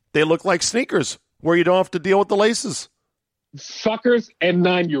 They look like sneakers where you don't have to deal with the laces. Suckers and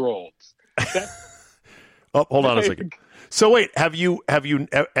 9-year-olds. Oh, hold on a second. So wait, have you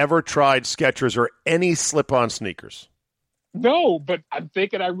ever tried Skechers or any slip-on sneakers? No, but I'm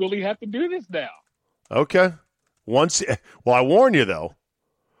thinking I really have to do this now. Okay. I warn you though.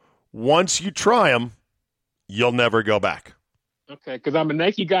 Once you try them, you'll never go back. Okay, because I'm a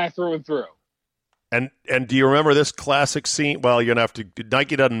Nike guy through and through. And do you remember this classic scene? Well, you're going to have to –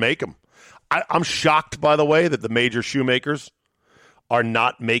 Nike doesn't make them. I'm shocked, by the way, that the major shoemakers are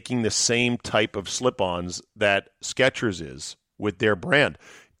not making the same type of slip-ons that Skechers is with their brand.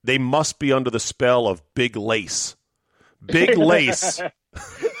 They must be under the spell of Big Lace. Big Lace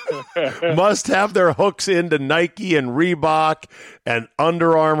must have their hooks into Nike and Reebok and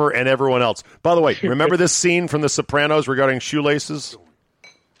Under Armour and everyone else. By the way, remember this scene from The Sopranos regarding shoelaces?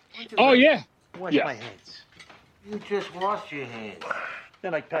 Oh, yeah. Wash my hands. You just washed your hands.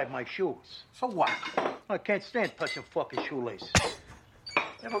 Then I tied my shoes. So what? I can't stand touching fucking shoelaces.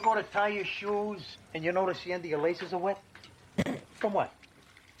 Ever go to tie your shoes and you notice the end of your laces are wet? From what?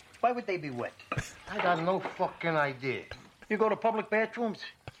 Why would they be wet? I got no fucking idea. You go to public bathrooms?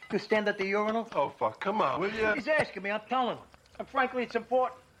 You stand at the urinal? Oh, fuck, come on, will you? He's asking me, I'm telling him. And frankly, it's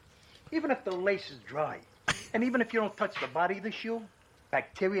important. Even if the lace is dry, and even if you don't touch the body of the shoe,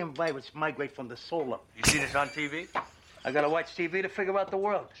 bacteria and viruses migrate from the sole up. You see this on TV? I gotta watch TV to figure out the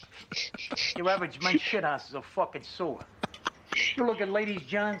world. Your average men's shithouse is a fucking sewer. You look at ladies'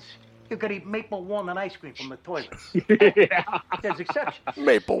 johns, you could eat maple walnut ice cream from the toilets. There's exceptions.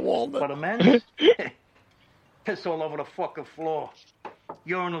 Maple walnut. But a men's, piss all over the fucking floor.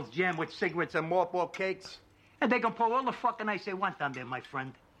 Urinals jammed with cigarettes and mothball cakes. And they can pour all the fucking ice they want down there, my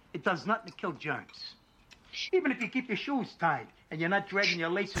friend. It does nothing to kill germs. Even if you keep your shoes tied and you're not dragging your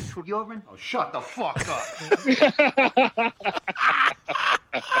laces through urine. Oh, shut the fuck up.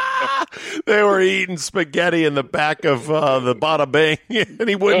 They were eating spaghetti in the back of the Bada Bing, and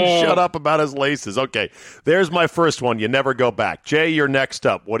he wouldn't shut up about his laces. Okay, there's my first one. You never go back. Jay, you're next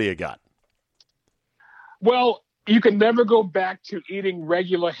up. What do you got? Well, you can never go back to eating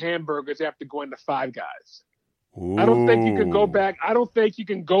regular hamburgers after going to Five Guys. Ooh. I don't think you can go back. I don't think you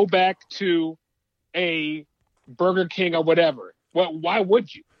can go back to a Burger King or whatever. Well, why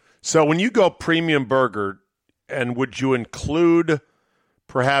would you? So when you go premium burger, and would you include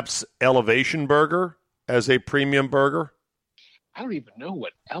perhaps Elevation Burger as a premium burger? I don't even know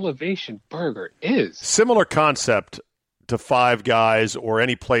what Elevation Burger is. Similar concept to Five Guys or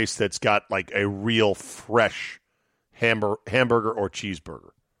any place that's got like a real fresh hamburger or cheeseburger.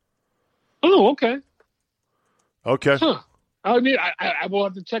 Oh, okay. Okay. Huh. I mean, I will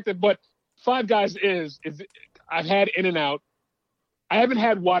have to check that, but Five Guys is I've had In-N-Out. I haven't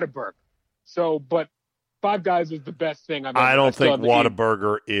had Whataburger. So, but Five Guys is the best thing I've ever. I don't think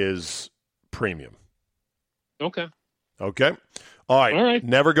Whataburger is premium. Okay. Okay. All right.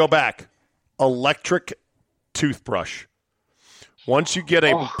 Never go back. Electric toothbrush. Once you get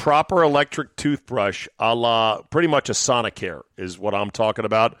a proper electric toothbrush, a la pretty much a Sonicare is what I'm talking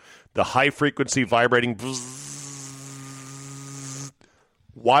about. The high frequency vibrating.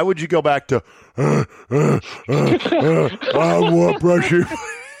 Why would you go back to I want brushing?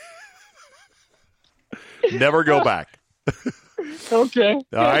 Never go back. Okay. All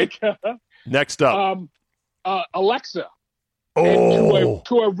right. Next up. Alexa. Oh.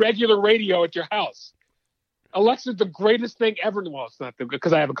 To a regular radio at your house. Alexa's the greatest thing ever. Well, it's not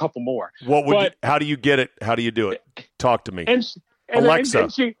because I have a couple more. How do you get it? How do you do it? Talk to me. Alexa.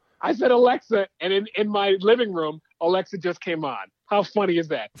 I said Alexa, and in my living room, Alexa just came on. How funny is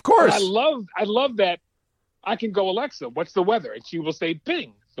that? Of course. I love that I can go, Alexa, what's the weather? And she will say,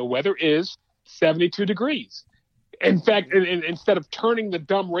 bing, the weather is 72 degrees. In fact, instead of turning the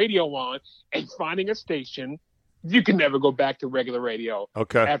dumb radio on and finding a station, you can never go back to regular radio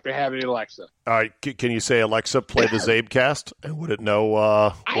after having Alexa. All right. Can you say, Alexa, play the Zabecast? And would it know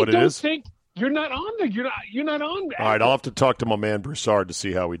what it is? I don't think you're not on there. You're not on Apple. All right. I'll have to talk to my man Broussard to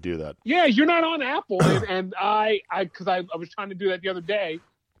see how we do that. Yeah, you're not on Apple. and I was trying to do that the other day,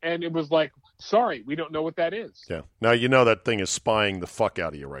 and it was like, sorry, we don't know what that is. Yeah. Now, you know that thing is spying the fuck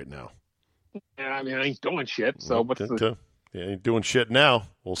out of you right now. Yeah, I mean, I ain't doing shit. So what's the... Yeah, ain't doing shit now.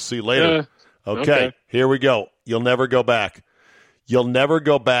 We'll see later. Okay, here we go. You'll never go back. You'll never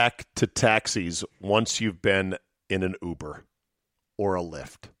go back to taxis once you've been in an Uber or a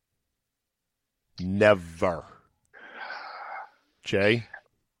Lyft. Never. Jay?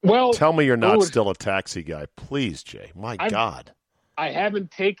 Well, tell me you're not still a taxi guy. Please, Jay. My God. I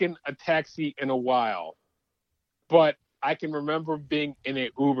haven't taken a taxi in a while, but I can remember being in an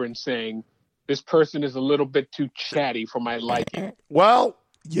Uber and saying, this person is a little bit too chatty for my liking. Well,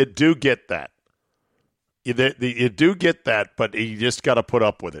 you do get that. You do get that, but you just got to put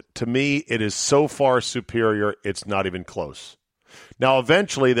up with it. To me, it is so far superior, it's not even close. Now,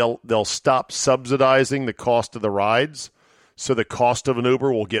 eventually, they'll stop subsidizing the cost of the rides, so the cost of an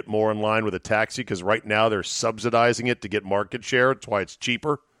Uber will get more in line with a taxi, because right now they're subsidizing it to get market share. That's why it's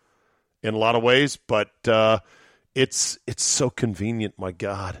cheaper in a lot of ways, but it's so convenient, my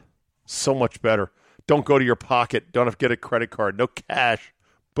God. So much better. Don't go to your pocket. Don't have to get a credit card. No cash.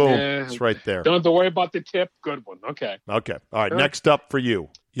 Boom. It's right there. Don't have to worry about the tip. Good one. Okay. Okay. All right. Next up for you.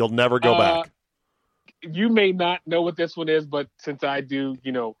 You'll never go back. You may not know what this one is, but since I do,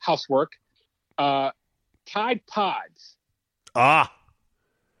 housework, Tide Pods.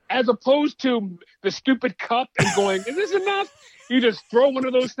 As opposed to the stupid cup and going, is this enough? You just throw one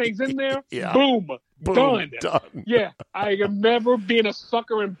of those things in there. Yeah. Boom. Done. Done. Yeah. I am never being a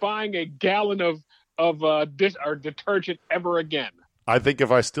sucker and buying a gallon of dish or detergent ever again. I think if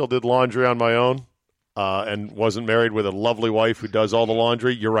I still did laundry on my own and wasn't married with a lovely wife who does all the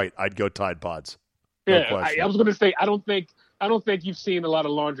laundry, you're right. I'd go Tide Pods. No question. I was going to say, I don't think you've seen a lot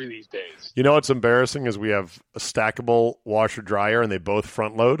of laundry these days. You know what's embarrassing is we have a stackable washer dryer and they both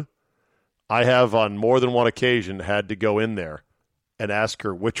front load. I have on more than one occasion had to go in there and ask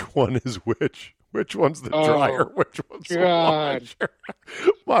her which one is which. Which one's the dryer? Which one's the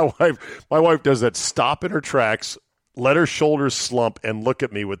washer? My wife does that. Stop in her tracks, let her shoulders slump, and look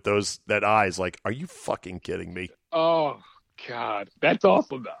at me with that eyes like, "Are you fucking kidding me?" Oh God, that's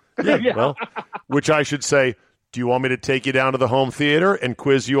awful though. Yeah. Well, which I should say. Do you want me to take you down to the home theater and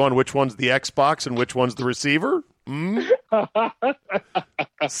quiz you on which one's the Xbox and which one's the receiver?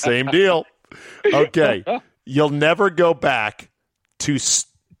 Same deal. Okay. You'll never go back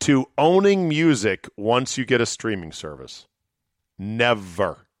to owning music once you get a streaming service.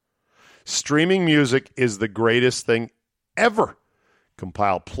 Never. Streaming music is the greatest thing ever.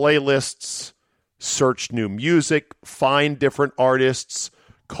 Compile playlists, search new music, find different artists,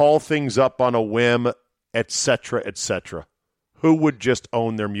 call things up on a whim, etc., etc. Who would just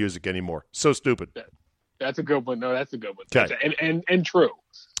own their music anymore? So stupid. That's a good one. No, that's a good one. Okay. And true.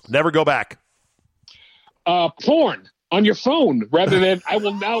 Never go back. Porn on your phone rather than I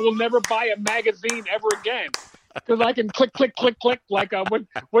will never buy a magazine ever again because I can click like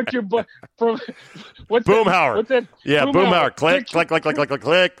what's your from what's Boomhauer. What's that? Yeah, Boomhauer. Click.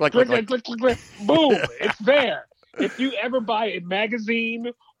 Boom! It's there. If you ever buy a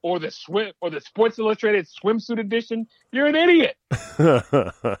magazine or the Sports Illustrated swimsuit edition, you're an idiot.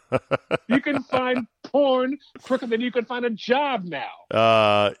 You can find porn quicker than you can find a job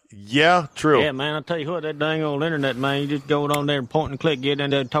now. Yeah, true. Yeah, man, I'll tell you what, that dang old internet, man, you just go on there and point and click, get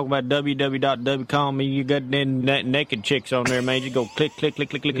in there and talk about www.com, and you got then naked chicks on there, man. You go click.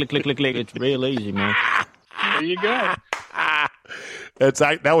 It's real easy, man. There you go.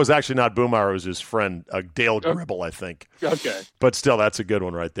 That was actually not Boomhauer. It was his friend, Dale Gribble, I think. Okay. But still, that's a good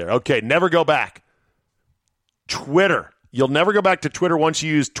one right there. Okay, never go back. Twitter. You'll never go back to Twitter once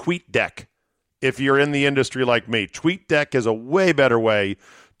you use TweetDeck if you're in the industry like me. TweetDeck is a way better way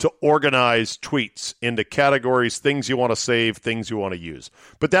to organize tweets into categories, things you want to save, things you want to use.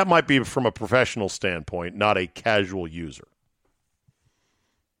 But that might be from a professional standpoint, not a casual user.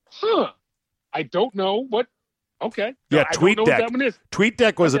 I don't know what. Okay. Yeah, I don't know what that one is.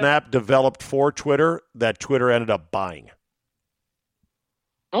 TweetDeck was an app developed for Twitter that Twitter ended up buying.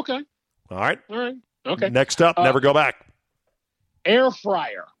 Okay. All right. Okay. Next up, never go back. Air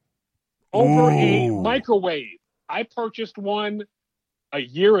fryer over a microwave. I purchased one a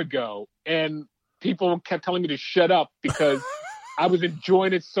year ago, and people kept telling me to shut up because I was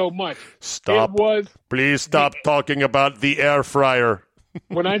enjoying it so much. Stop. Please stop talking about the air fryer.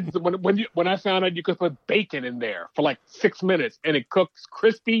 When I found out you could put bacon in there for like 6 minutes and it cooks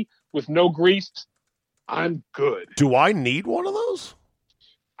crispy with no grease, I'm good. Do I need one of those?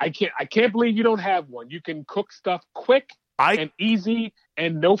 I can't believe you don't have one. You can cook stuff quick and easy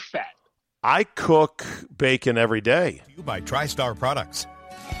and no fat. I cook bacon every day. By TriStar Products.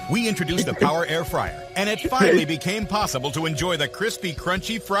 We introduced the Power Air Fryer, and it finally became possible to enjoy the crispy,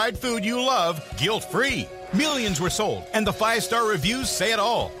 crunchy fried food you love guilt-free. Millions were sold, and the 5-star reviews say it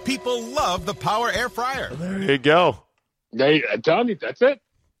all. People love the Power Air Fryer. There you go. I'm telling you, that's it.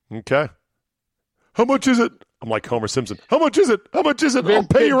 Okay. How much is it? I'm like Homer Simpson. How much is it? How much is it? I'll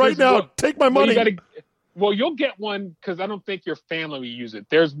pay you right now. Take my money. You'll get one because I don't think your family will use it.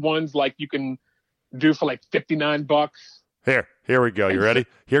 There's ones like you can do for like $59. Here we go. You ready?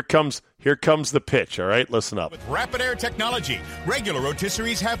 Here comes the pitch, all right? Listen up. With Rapid Air technology, regular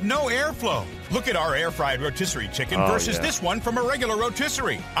rotisseries have no airflow. Look at our air-fried rotisserie chicken versus this one from a regular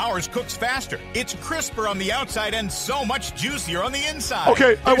rotisserie. Ours cooks faster. It's crisper on the outside and so much juicier on the inside.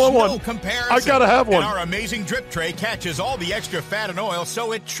 Okay, I want one. Comparison. I gotta have one. And our amazing drip tray catches all the extra fat and oil,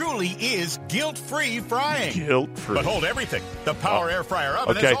 so it truly is guilt-free frying. Guilt-free. But hold everything. The Power Air Fryer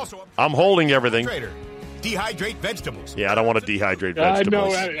oven is also I'm holding everything. Dehydrate vegetables. Yeah, I don't want to dehydrate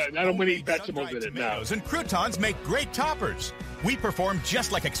vegetables. I don't want to eat vegetables in it now. And croutons make great toppers. We perform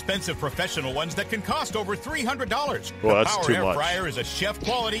just like expensive professional ones that can cost over $300. Well, the that's Power too Air much. Fryer is a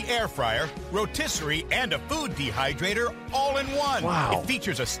chef-quality air fryer, rotisserie, and a food dehydrator all in one. Wow. It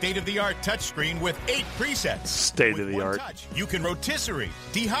features a state-of-the-art touchscreen with 8 presets. State-of-the-art. With one touch, you can rotisserie,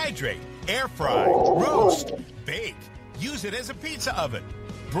 dehydrate, air fry, roast, bake, use it as a pizza oven,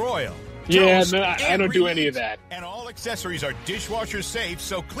 broil. Yeah, toast, no, I and don't do any reheat. of that. And all accessories are dishwasher safe,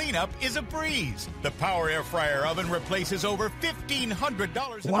 so cleanup is a breeze. The Power Air Fryer oven replaces over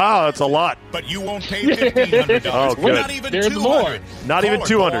 $1,500. Wow, that's a lot. But you won't pay $1,500. Oh, good. Not even There's $200. more. Not even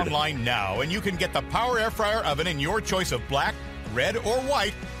Call or $200. Go online now, and you can get the Power Air Fryer oven in your choice of black, red, or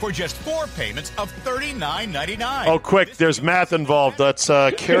white for just 4 payments of $39.99. Oh, quick, there's math involved. Let's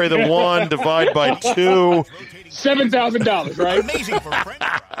carry the 1, divide by 2. $7,000, right? Amazing for French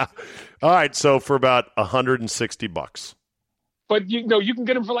fries. All right, so for about $160. But you can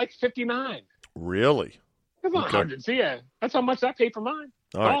get them for like $59. Really? That's not Okay. $100. So yeah, that's how much I paid for mine.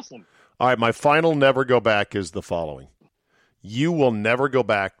 All right. Awesome. All right, my final never go back is the following. You will never go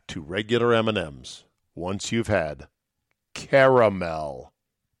back to regular M&Ms once you've had caramel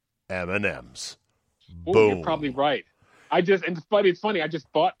M&Ms. Oh, Boom. you're probably right. It's funny. I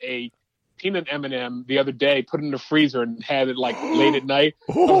just bought a peanut M&M the other day, put it in the freezer, and had it like late at night.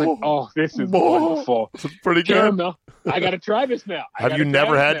 I was like, oh, this is wonderful. This is pretty good. Caramel. I got to try this now. Have you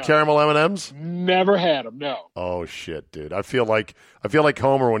never had caramel M&Ms? Never had them, no. Oh shit, dude! I feel like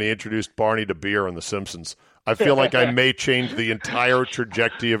Homer when he introduced Barney to beer on The Simpsons. I feel like I may change the entire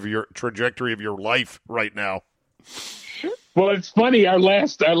trajectory of your life right now. Well, it's funny. Our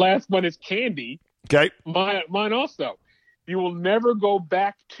last one is candy. Okay. Mine also. You will never go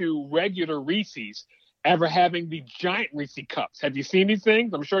back to regular Reese's ever having the giant Reese cups. Have you seen these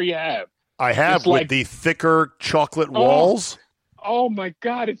things? I'm sure you have. I have It's with like- the thicker chocolate walls. Oh my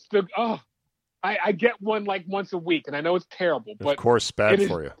God! I get one like once a week, and I know it's terrible, but Of course, bad it is-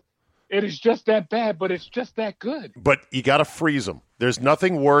 for you. It is just that bad, but it's just that good. But you got to freeze them. There's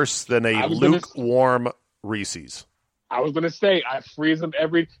nothing worse than a I was gonna- lukewarm Reese's. I was going to say I freeze them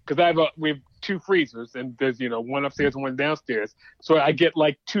because we have 2 freezers, and there's one upstairs and one downstairs. So I get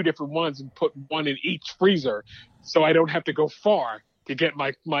like 2 different ones and put one in each freezer, so I don't have to go far to get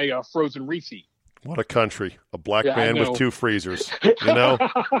my frozen Reese. What a country! A black Yeah, I man with know. 2 freezers. You know,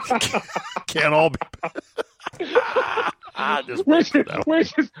 can't all be. Just Where's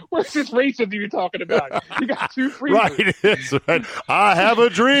this Reese that you're talking about? You got 2 freezers. Right, it is. Right. I have a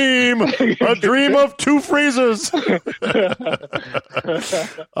dream of 2 freezers.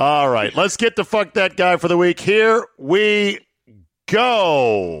 All right, let's get to fuck that guy for the week. Here we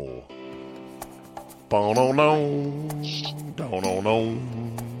go. Bono-no.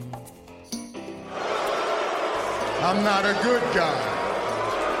 I'm not a good guy.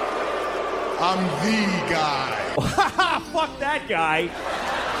 I'm the guy. Fuck that guy.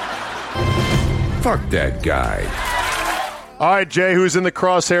 Fuck that guy. All right, Jay, who's in the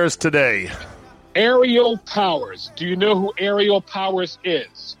crosshairs today? Ariel Powers. Do you know who Ariel Powers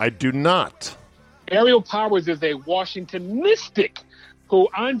is? I do not. Ariel Powers is a Washington Mystic who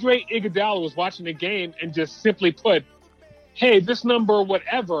Andre Iguodala was watching the game and just simply put, hey, this number,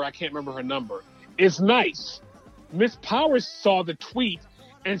 whatever, I can't remember her number, is nice. Miss Powers saw the tweet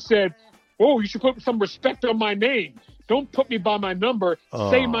and said, oh, you should put some respect on my name. Don't put me by my number.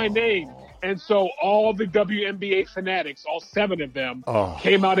 Say my name. And so all the WNBA fanatics, all 7 of them,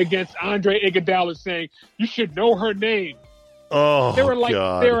 came out against Andre Iguodala saying, you should know her name. Oh, There were like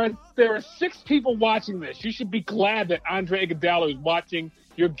God. there are 6 people watching this. You should be glad that Andre Iguodala is watching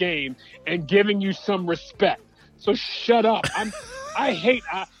your game and giving you some respect. So shut up. I hate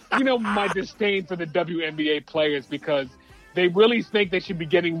my disdain for the WNBA players because they really think they should be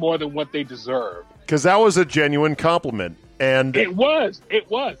getting more than what they deserve. Because that was a genuine compliment. And It was,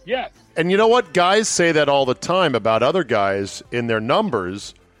 yes. And you know what? Guys say that all the time about other guys in their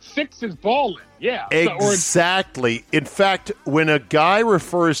numbers. 6 is balling, yeah. Exactly. In fact, when a guy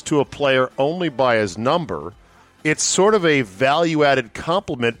refers to a player only by his number, it's sort of a value-added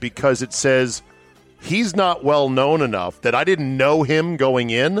compliment because it says he's not well known enough that I didn't know him going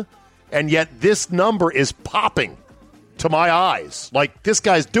in, and yet this number is popping to my eyes. Like, this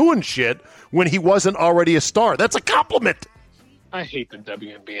guy's doing shit when he wasn't already a star. That's a compliment. I hate the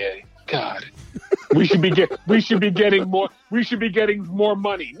WNBA. God, we should be getting more. We should be getting more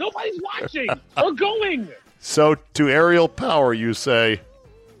money. Nobody's watching or going. So to Ariel Power, you say,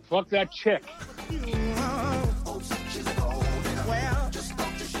 fuck that chick.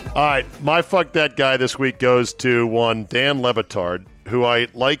 All right, my fuck that guy this week goes to one Dan Levitard, who I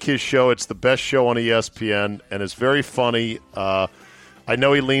like his show. It's the best show on ESPN, and it's very funny. I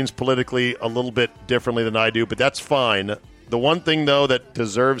know he leans politically a little bit differently than I do, but that's fine. The one thing, though, that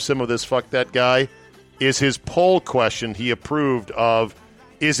deserves some of this fuck that guy is his poll question he approved of,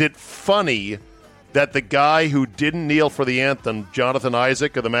 is it funny that the guy who didn't kneel for the anthem, Jonathan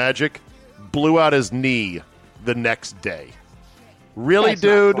Isaac of the Magic, blew out his knee the next day? Really, that's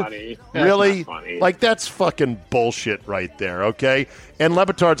dude? Not funny. That's really? not funny. Like, that's fucking bullshit right there, okay? And Le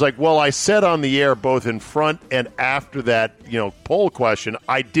Batard's like, well, I said on the air both in front and after that, poll question,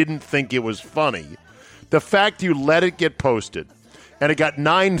 I didn't think it was funny. The fact you let it get posted and it got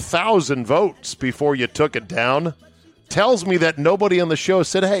 9,000 votes before you took it down tells me that nobody on the show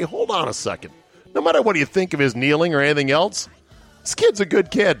said, hey, hold on a second. No matter what you think of his kneeling or anything else, this kid's a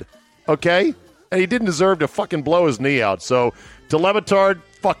good kid, okay? And he didn't deserve to fucking blow his knee out. So, to Le Batard,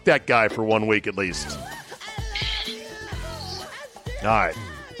 fuck that guy for 1 week at least. All right.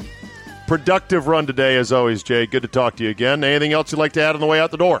 Productive run today, as always, Jay. Good to talk to you again. Anything else you'd like to add on the way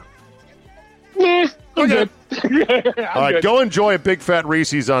out the door? Nah, I'm good. All right, go enjoy a big fat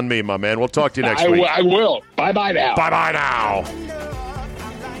Reese's on me, my man. We'll talk to you next week. I will. Bye-bye now. Bye-bye now.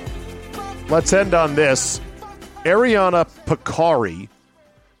 Let's end on this. Ariana Picari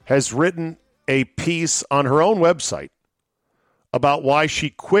has written a piece on her own website about why she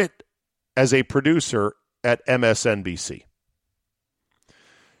quit as a producer at MSNBC.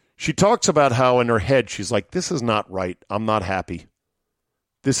 She talks about how in her head she's like, this is not right. I'm not happy.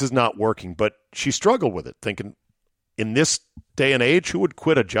 This is not working. But she struggled with it, thinking, in this day and age, who would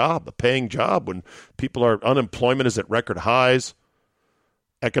quit a job, a paying job, when unemployment is at record highs,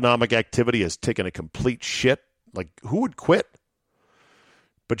 economic activity has taken a complete shit? Like, who would quit?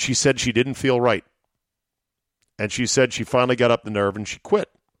 But she said she didn't feel right. And she said she finally got up the nerve and she quit.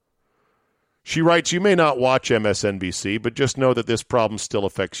 She writes, you may not watch MSNBC, but just know that this problem still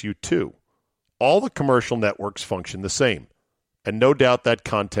affects you too. All the commercial networks function the same. And no doubt that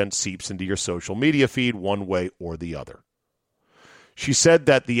content seeps into your social media feed one way or the other. She said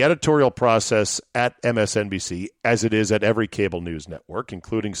that the editorial process at MSNBC, as it is at every cable news network,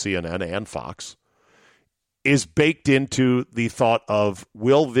 including CNN and Fox, is baked into the thought of,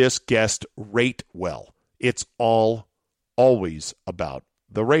 will this guest rate well? It's always about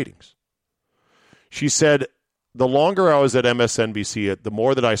the ratings. She said, the longer I was at MSNBC, the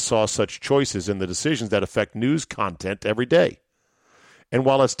more that I saw such choices in the decisions that affect news content every day. And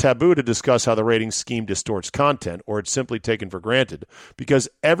while it's taboo to discuss how the ratings scheme distorts content, or it's simply taken for granted, because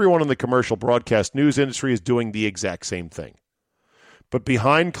everyone in the commercial broadcast news industry is doing the exact same thing. But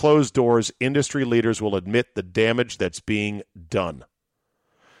behind closed doors, industry leaders will admit the damage that's being done.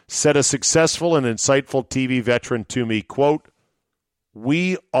 Said a successful and insightful TV veteran to me, quote,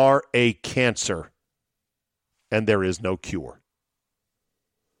 we are a cancer, and there is no cure.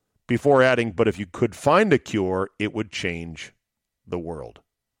 Before adding, but if you could find a cure, it would change the world.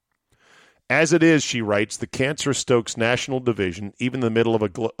 As it is, she writes, the cancer stokes national division, even in the middle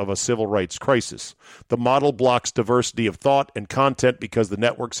of a civil rights crisis. The model blocks diversity of thought and content because the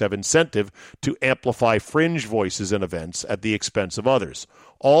networks have incentive to amplify fringe voices and events at the expense of others,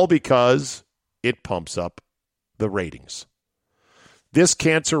 all because it pumps up the ratings. This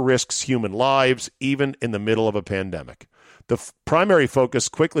cancer risks human lives, even in the middle of a pandemic. The primary focus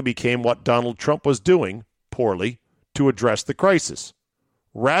quickly became what Donald Trump was doing, poorly, to address the crisis,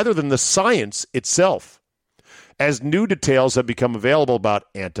 rather than the science itself. As new details have become available about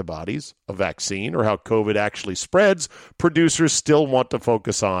antibodies, a vaccine, or how COVID actually spreads, producers still want to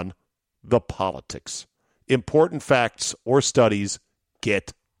focus on the politics. Important facts or studies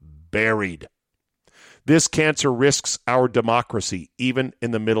get buried. This cancer risks our democracy, even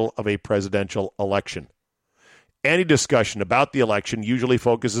in the middle of a presidential election. Any discussion about the election usually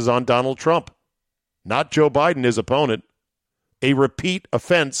focuses on Donald Trump, not Joe Biden, his opponent, a repeat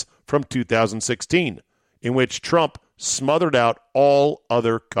offense from 2016, in which Trump smothered out all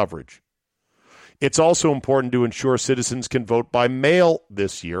other coverage. It's also important to ensure citizens can vote by mail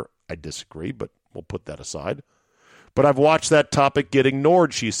this year. I disagree, but we'll put that aside. But I've watched that topic get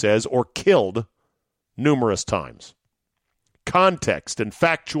ignored, she says, or killed numerous times. Context and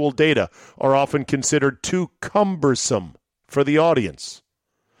factual data are often considered too cumbersome for the audience.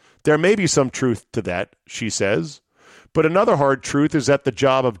 There may be some truth to that, she says, but another hard truth is that the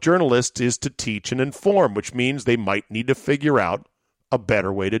job of journalists is to teach and inform, which means they might need to figure out a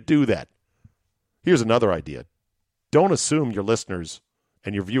better way to do that. Here's another idea. Don't assume your listeners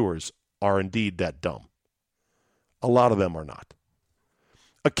and your viewers are indeed that dumb. A lot of them are not.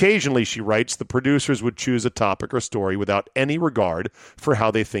 Occasionally, she writes, the producers would choose a topic or story without any regard for how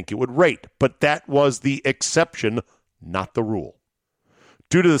they think it would rate, but that was the exception, not the rule.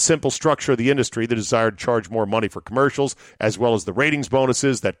 Due to the simple structure of the industry, the desire to charge more money for commercials, as well as the ratings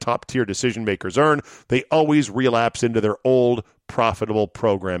bonuses that top-tier decision-makers earn, they always relapse into their old, profitable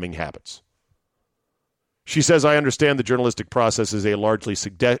programming habits. She says, I understand the journalistic process is a largely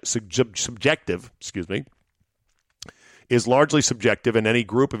subjective, and any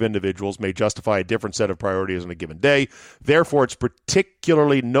group of individuals may justify a different set of priorities on a given day. Therefore, it's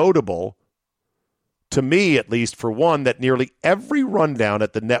particularly notable, to me at least, for one, that nearly every rundown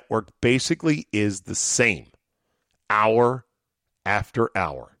at the network basically is the same, hour after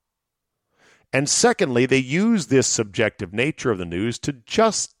hour. And secondly, they use this subjective nature of the news to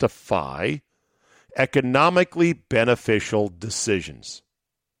justify economically beneficial decisions.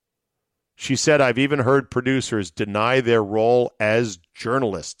 She said, I've even heard producers deny their role as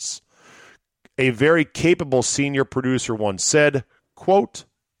journalists. A very capable senior producer once said, quote,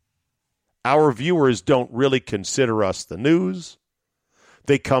 our viewers don't really consider us the news.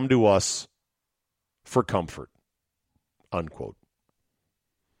 They come to us for comfort, unquote.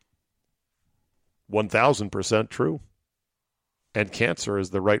 1,000% true. And cancer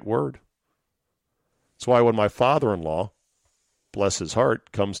is the right word. That's why when my father-in-law, bless his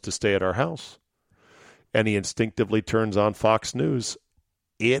heart, comes to stay at our house and he instinctively turns on Fox News,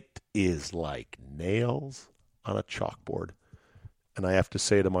 it is like nails on a chalkboard. And I have to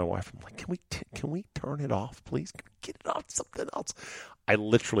say to my wife, I'm like, can we turn it off, please? Can we get it on something else? I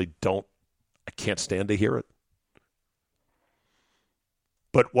literally I can't stand to hear it.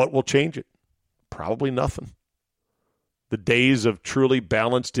 But what will change it? Probably nothing. The days of truly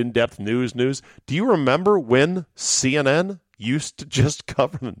balanced, in-depth news. Do you remember when CNN used to just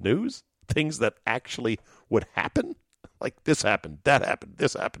cover the news? Things that actually would happen? Like this happened, that happened,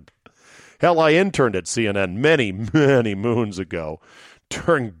 this happened. Hell, I interned at CNN many, many moons ago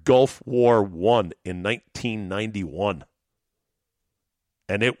during Gulf War I in 1991.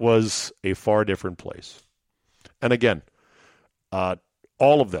 And it was a far different place. And again, all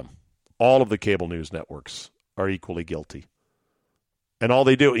of the cable news networks are equally guilty. And all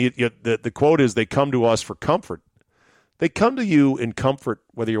they do, the quote is, they come to us for comfort. They come to you in comfort,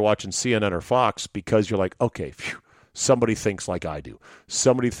 whether you're watching CNN or Fox, because you're like, okay, phew, somebody thinks like I do.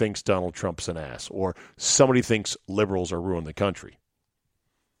 Somebody thinks Donald Trump's an ass, or somebody thinks liberals are ruining the country.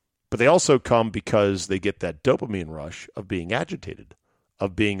 But they also come because they get that dopamine rush of being agitated,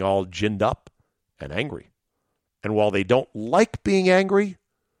 of being all ginned up and angry. And while they don't like being angry,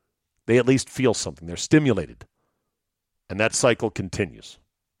 they at least feel something. They're stimulated. And that cycle continues.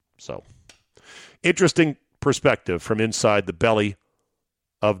 So, interesting perspective from inside the belly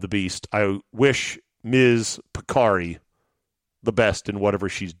of the beast. I wish Ms. Picari the best in whatever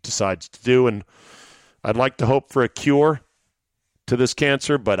she decides to do. And I'd like to hope for a cure to this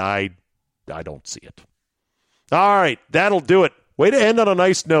cancer, but I don't see it. All right, that'll do it. Way to end on a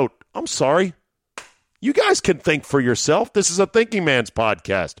nice note. I'm sorry. You guys can think for yourself. This is a thinking man's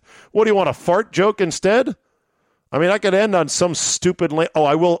podcast. What, do you want a fart joke instead? I mean, I could end on some stupid...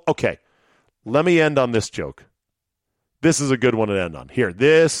 I will... Okay, let me end on this joke. This is a good one to end on. Here,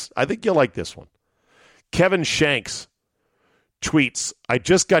 I think you'll like this one. Kevin Shanks tweets, I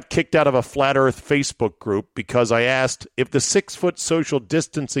just got kicked out of a Flat Earth Facebook group because I asked if the 6-foot social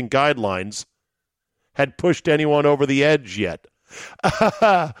distancing guidelines had pushed anyone over the edge yet.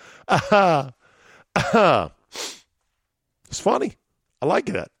 It's funny. I like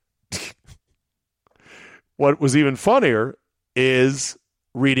that. What was even funnier is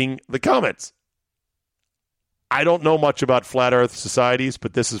reading the comments. I don't know much about flat earth societies,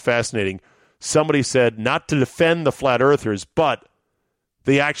 but this is fascinating. Somebody said, not to defend the flat earthers, but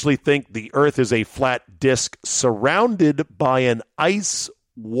they actually think the earth is a flat disk surrounded by an ice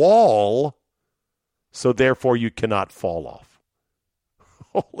wall, so therefore you cannot fall off.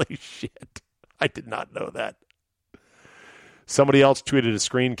 Holy shit. I did not know that. Somebody else tweeted a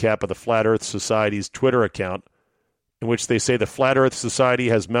screen cap of the Flat Earth Society's Twitter account in which they say the Flat Earth Society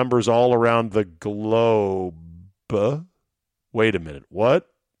has members all around the globe. Wait a minute. What?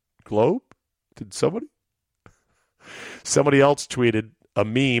 Globe? Did somebody? Somebody else tweeted a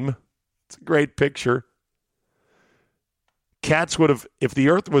meme. It's a great picture. Cats would have, if the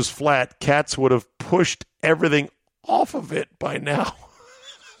earth was flat, cats would have pushed everything off of it by now.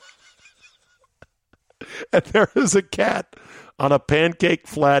 And there is a cat on a pancake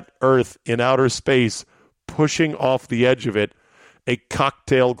flat earth in outer space pushing off the edge of it a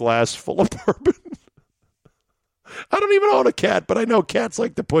cocktail glass full of bourbon. I don't even own a cat, but I know cats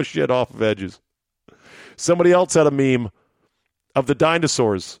like to push shit off of edges. Somebody else had a meme of the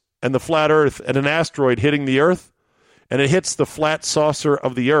dinosaurs and the flat earth and an asteroid hitting the earth, and it hits the flat saucer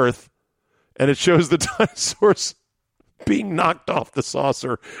of the earth, and it shows the dinosaurs being knocked off the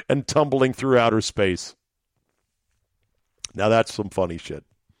saucer and tumbling through outer space. Now that's some funny shit.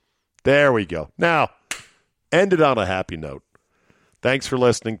 There we go. Now, end it on a happy note. Thanks for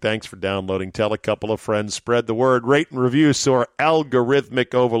listening. Thanks for downloading. Tell a couple of friends. Spread the word. Rate and review so our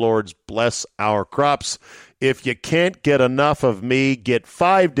algorithmic overlords bless our crops. If you can't get enough of me, get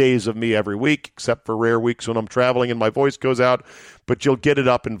 5 days of me every week, except for rare weeks when I'm traveling and my voice goes out. But you'll get it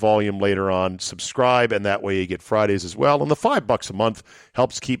up in volume later on. Subscribe, and that way you get Fridays as well. And the $5 a month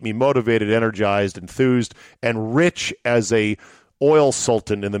helps keep me motivated, energized, enthused, and rich as a oil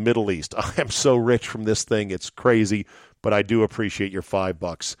sultan in the Middle East. I am so rich from this thing. It's crazy. But I do appreciate your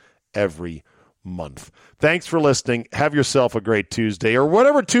 $5 every month. Thanks for listening. Have yourself a great Tuesday, or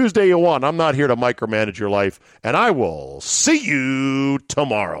whatever Tuesday you want. I'm not here to micromanage your life, and I will see you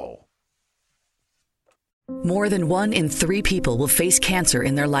tomorrow. More than 1 in 3 people will face cancer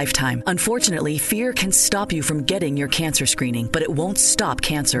in their lifetime. Unfortunately, fear can stop you from getting your cancer screening, but it won't stop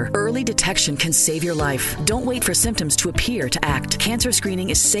cancer. Early detection can save your life. Don't wait for symptoms to appear to act. Cancer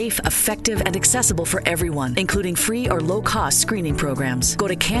screening is safe, effective, and accessible for everyone, including free or low-cost screening programs. Go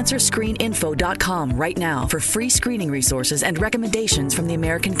to CancerScreenInfo.com right now for free screening resources and recommendations from the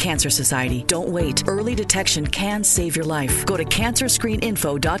American Cancer Society. Don't wait. Early detection can save your life. Go to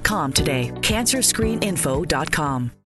CancerScreenInfo.com today. CancerScreenInfo.com.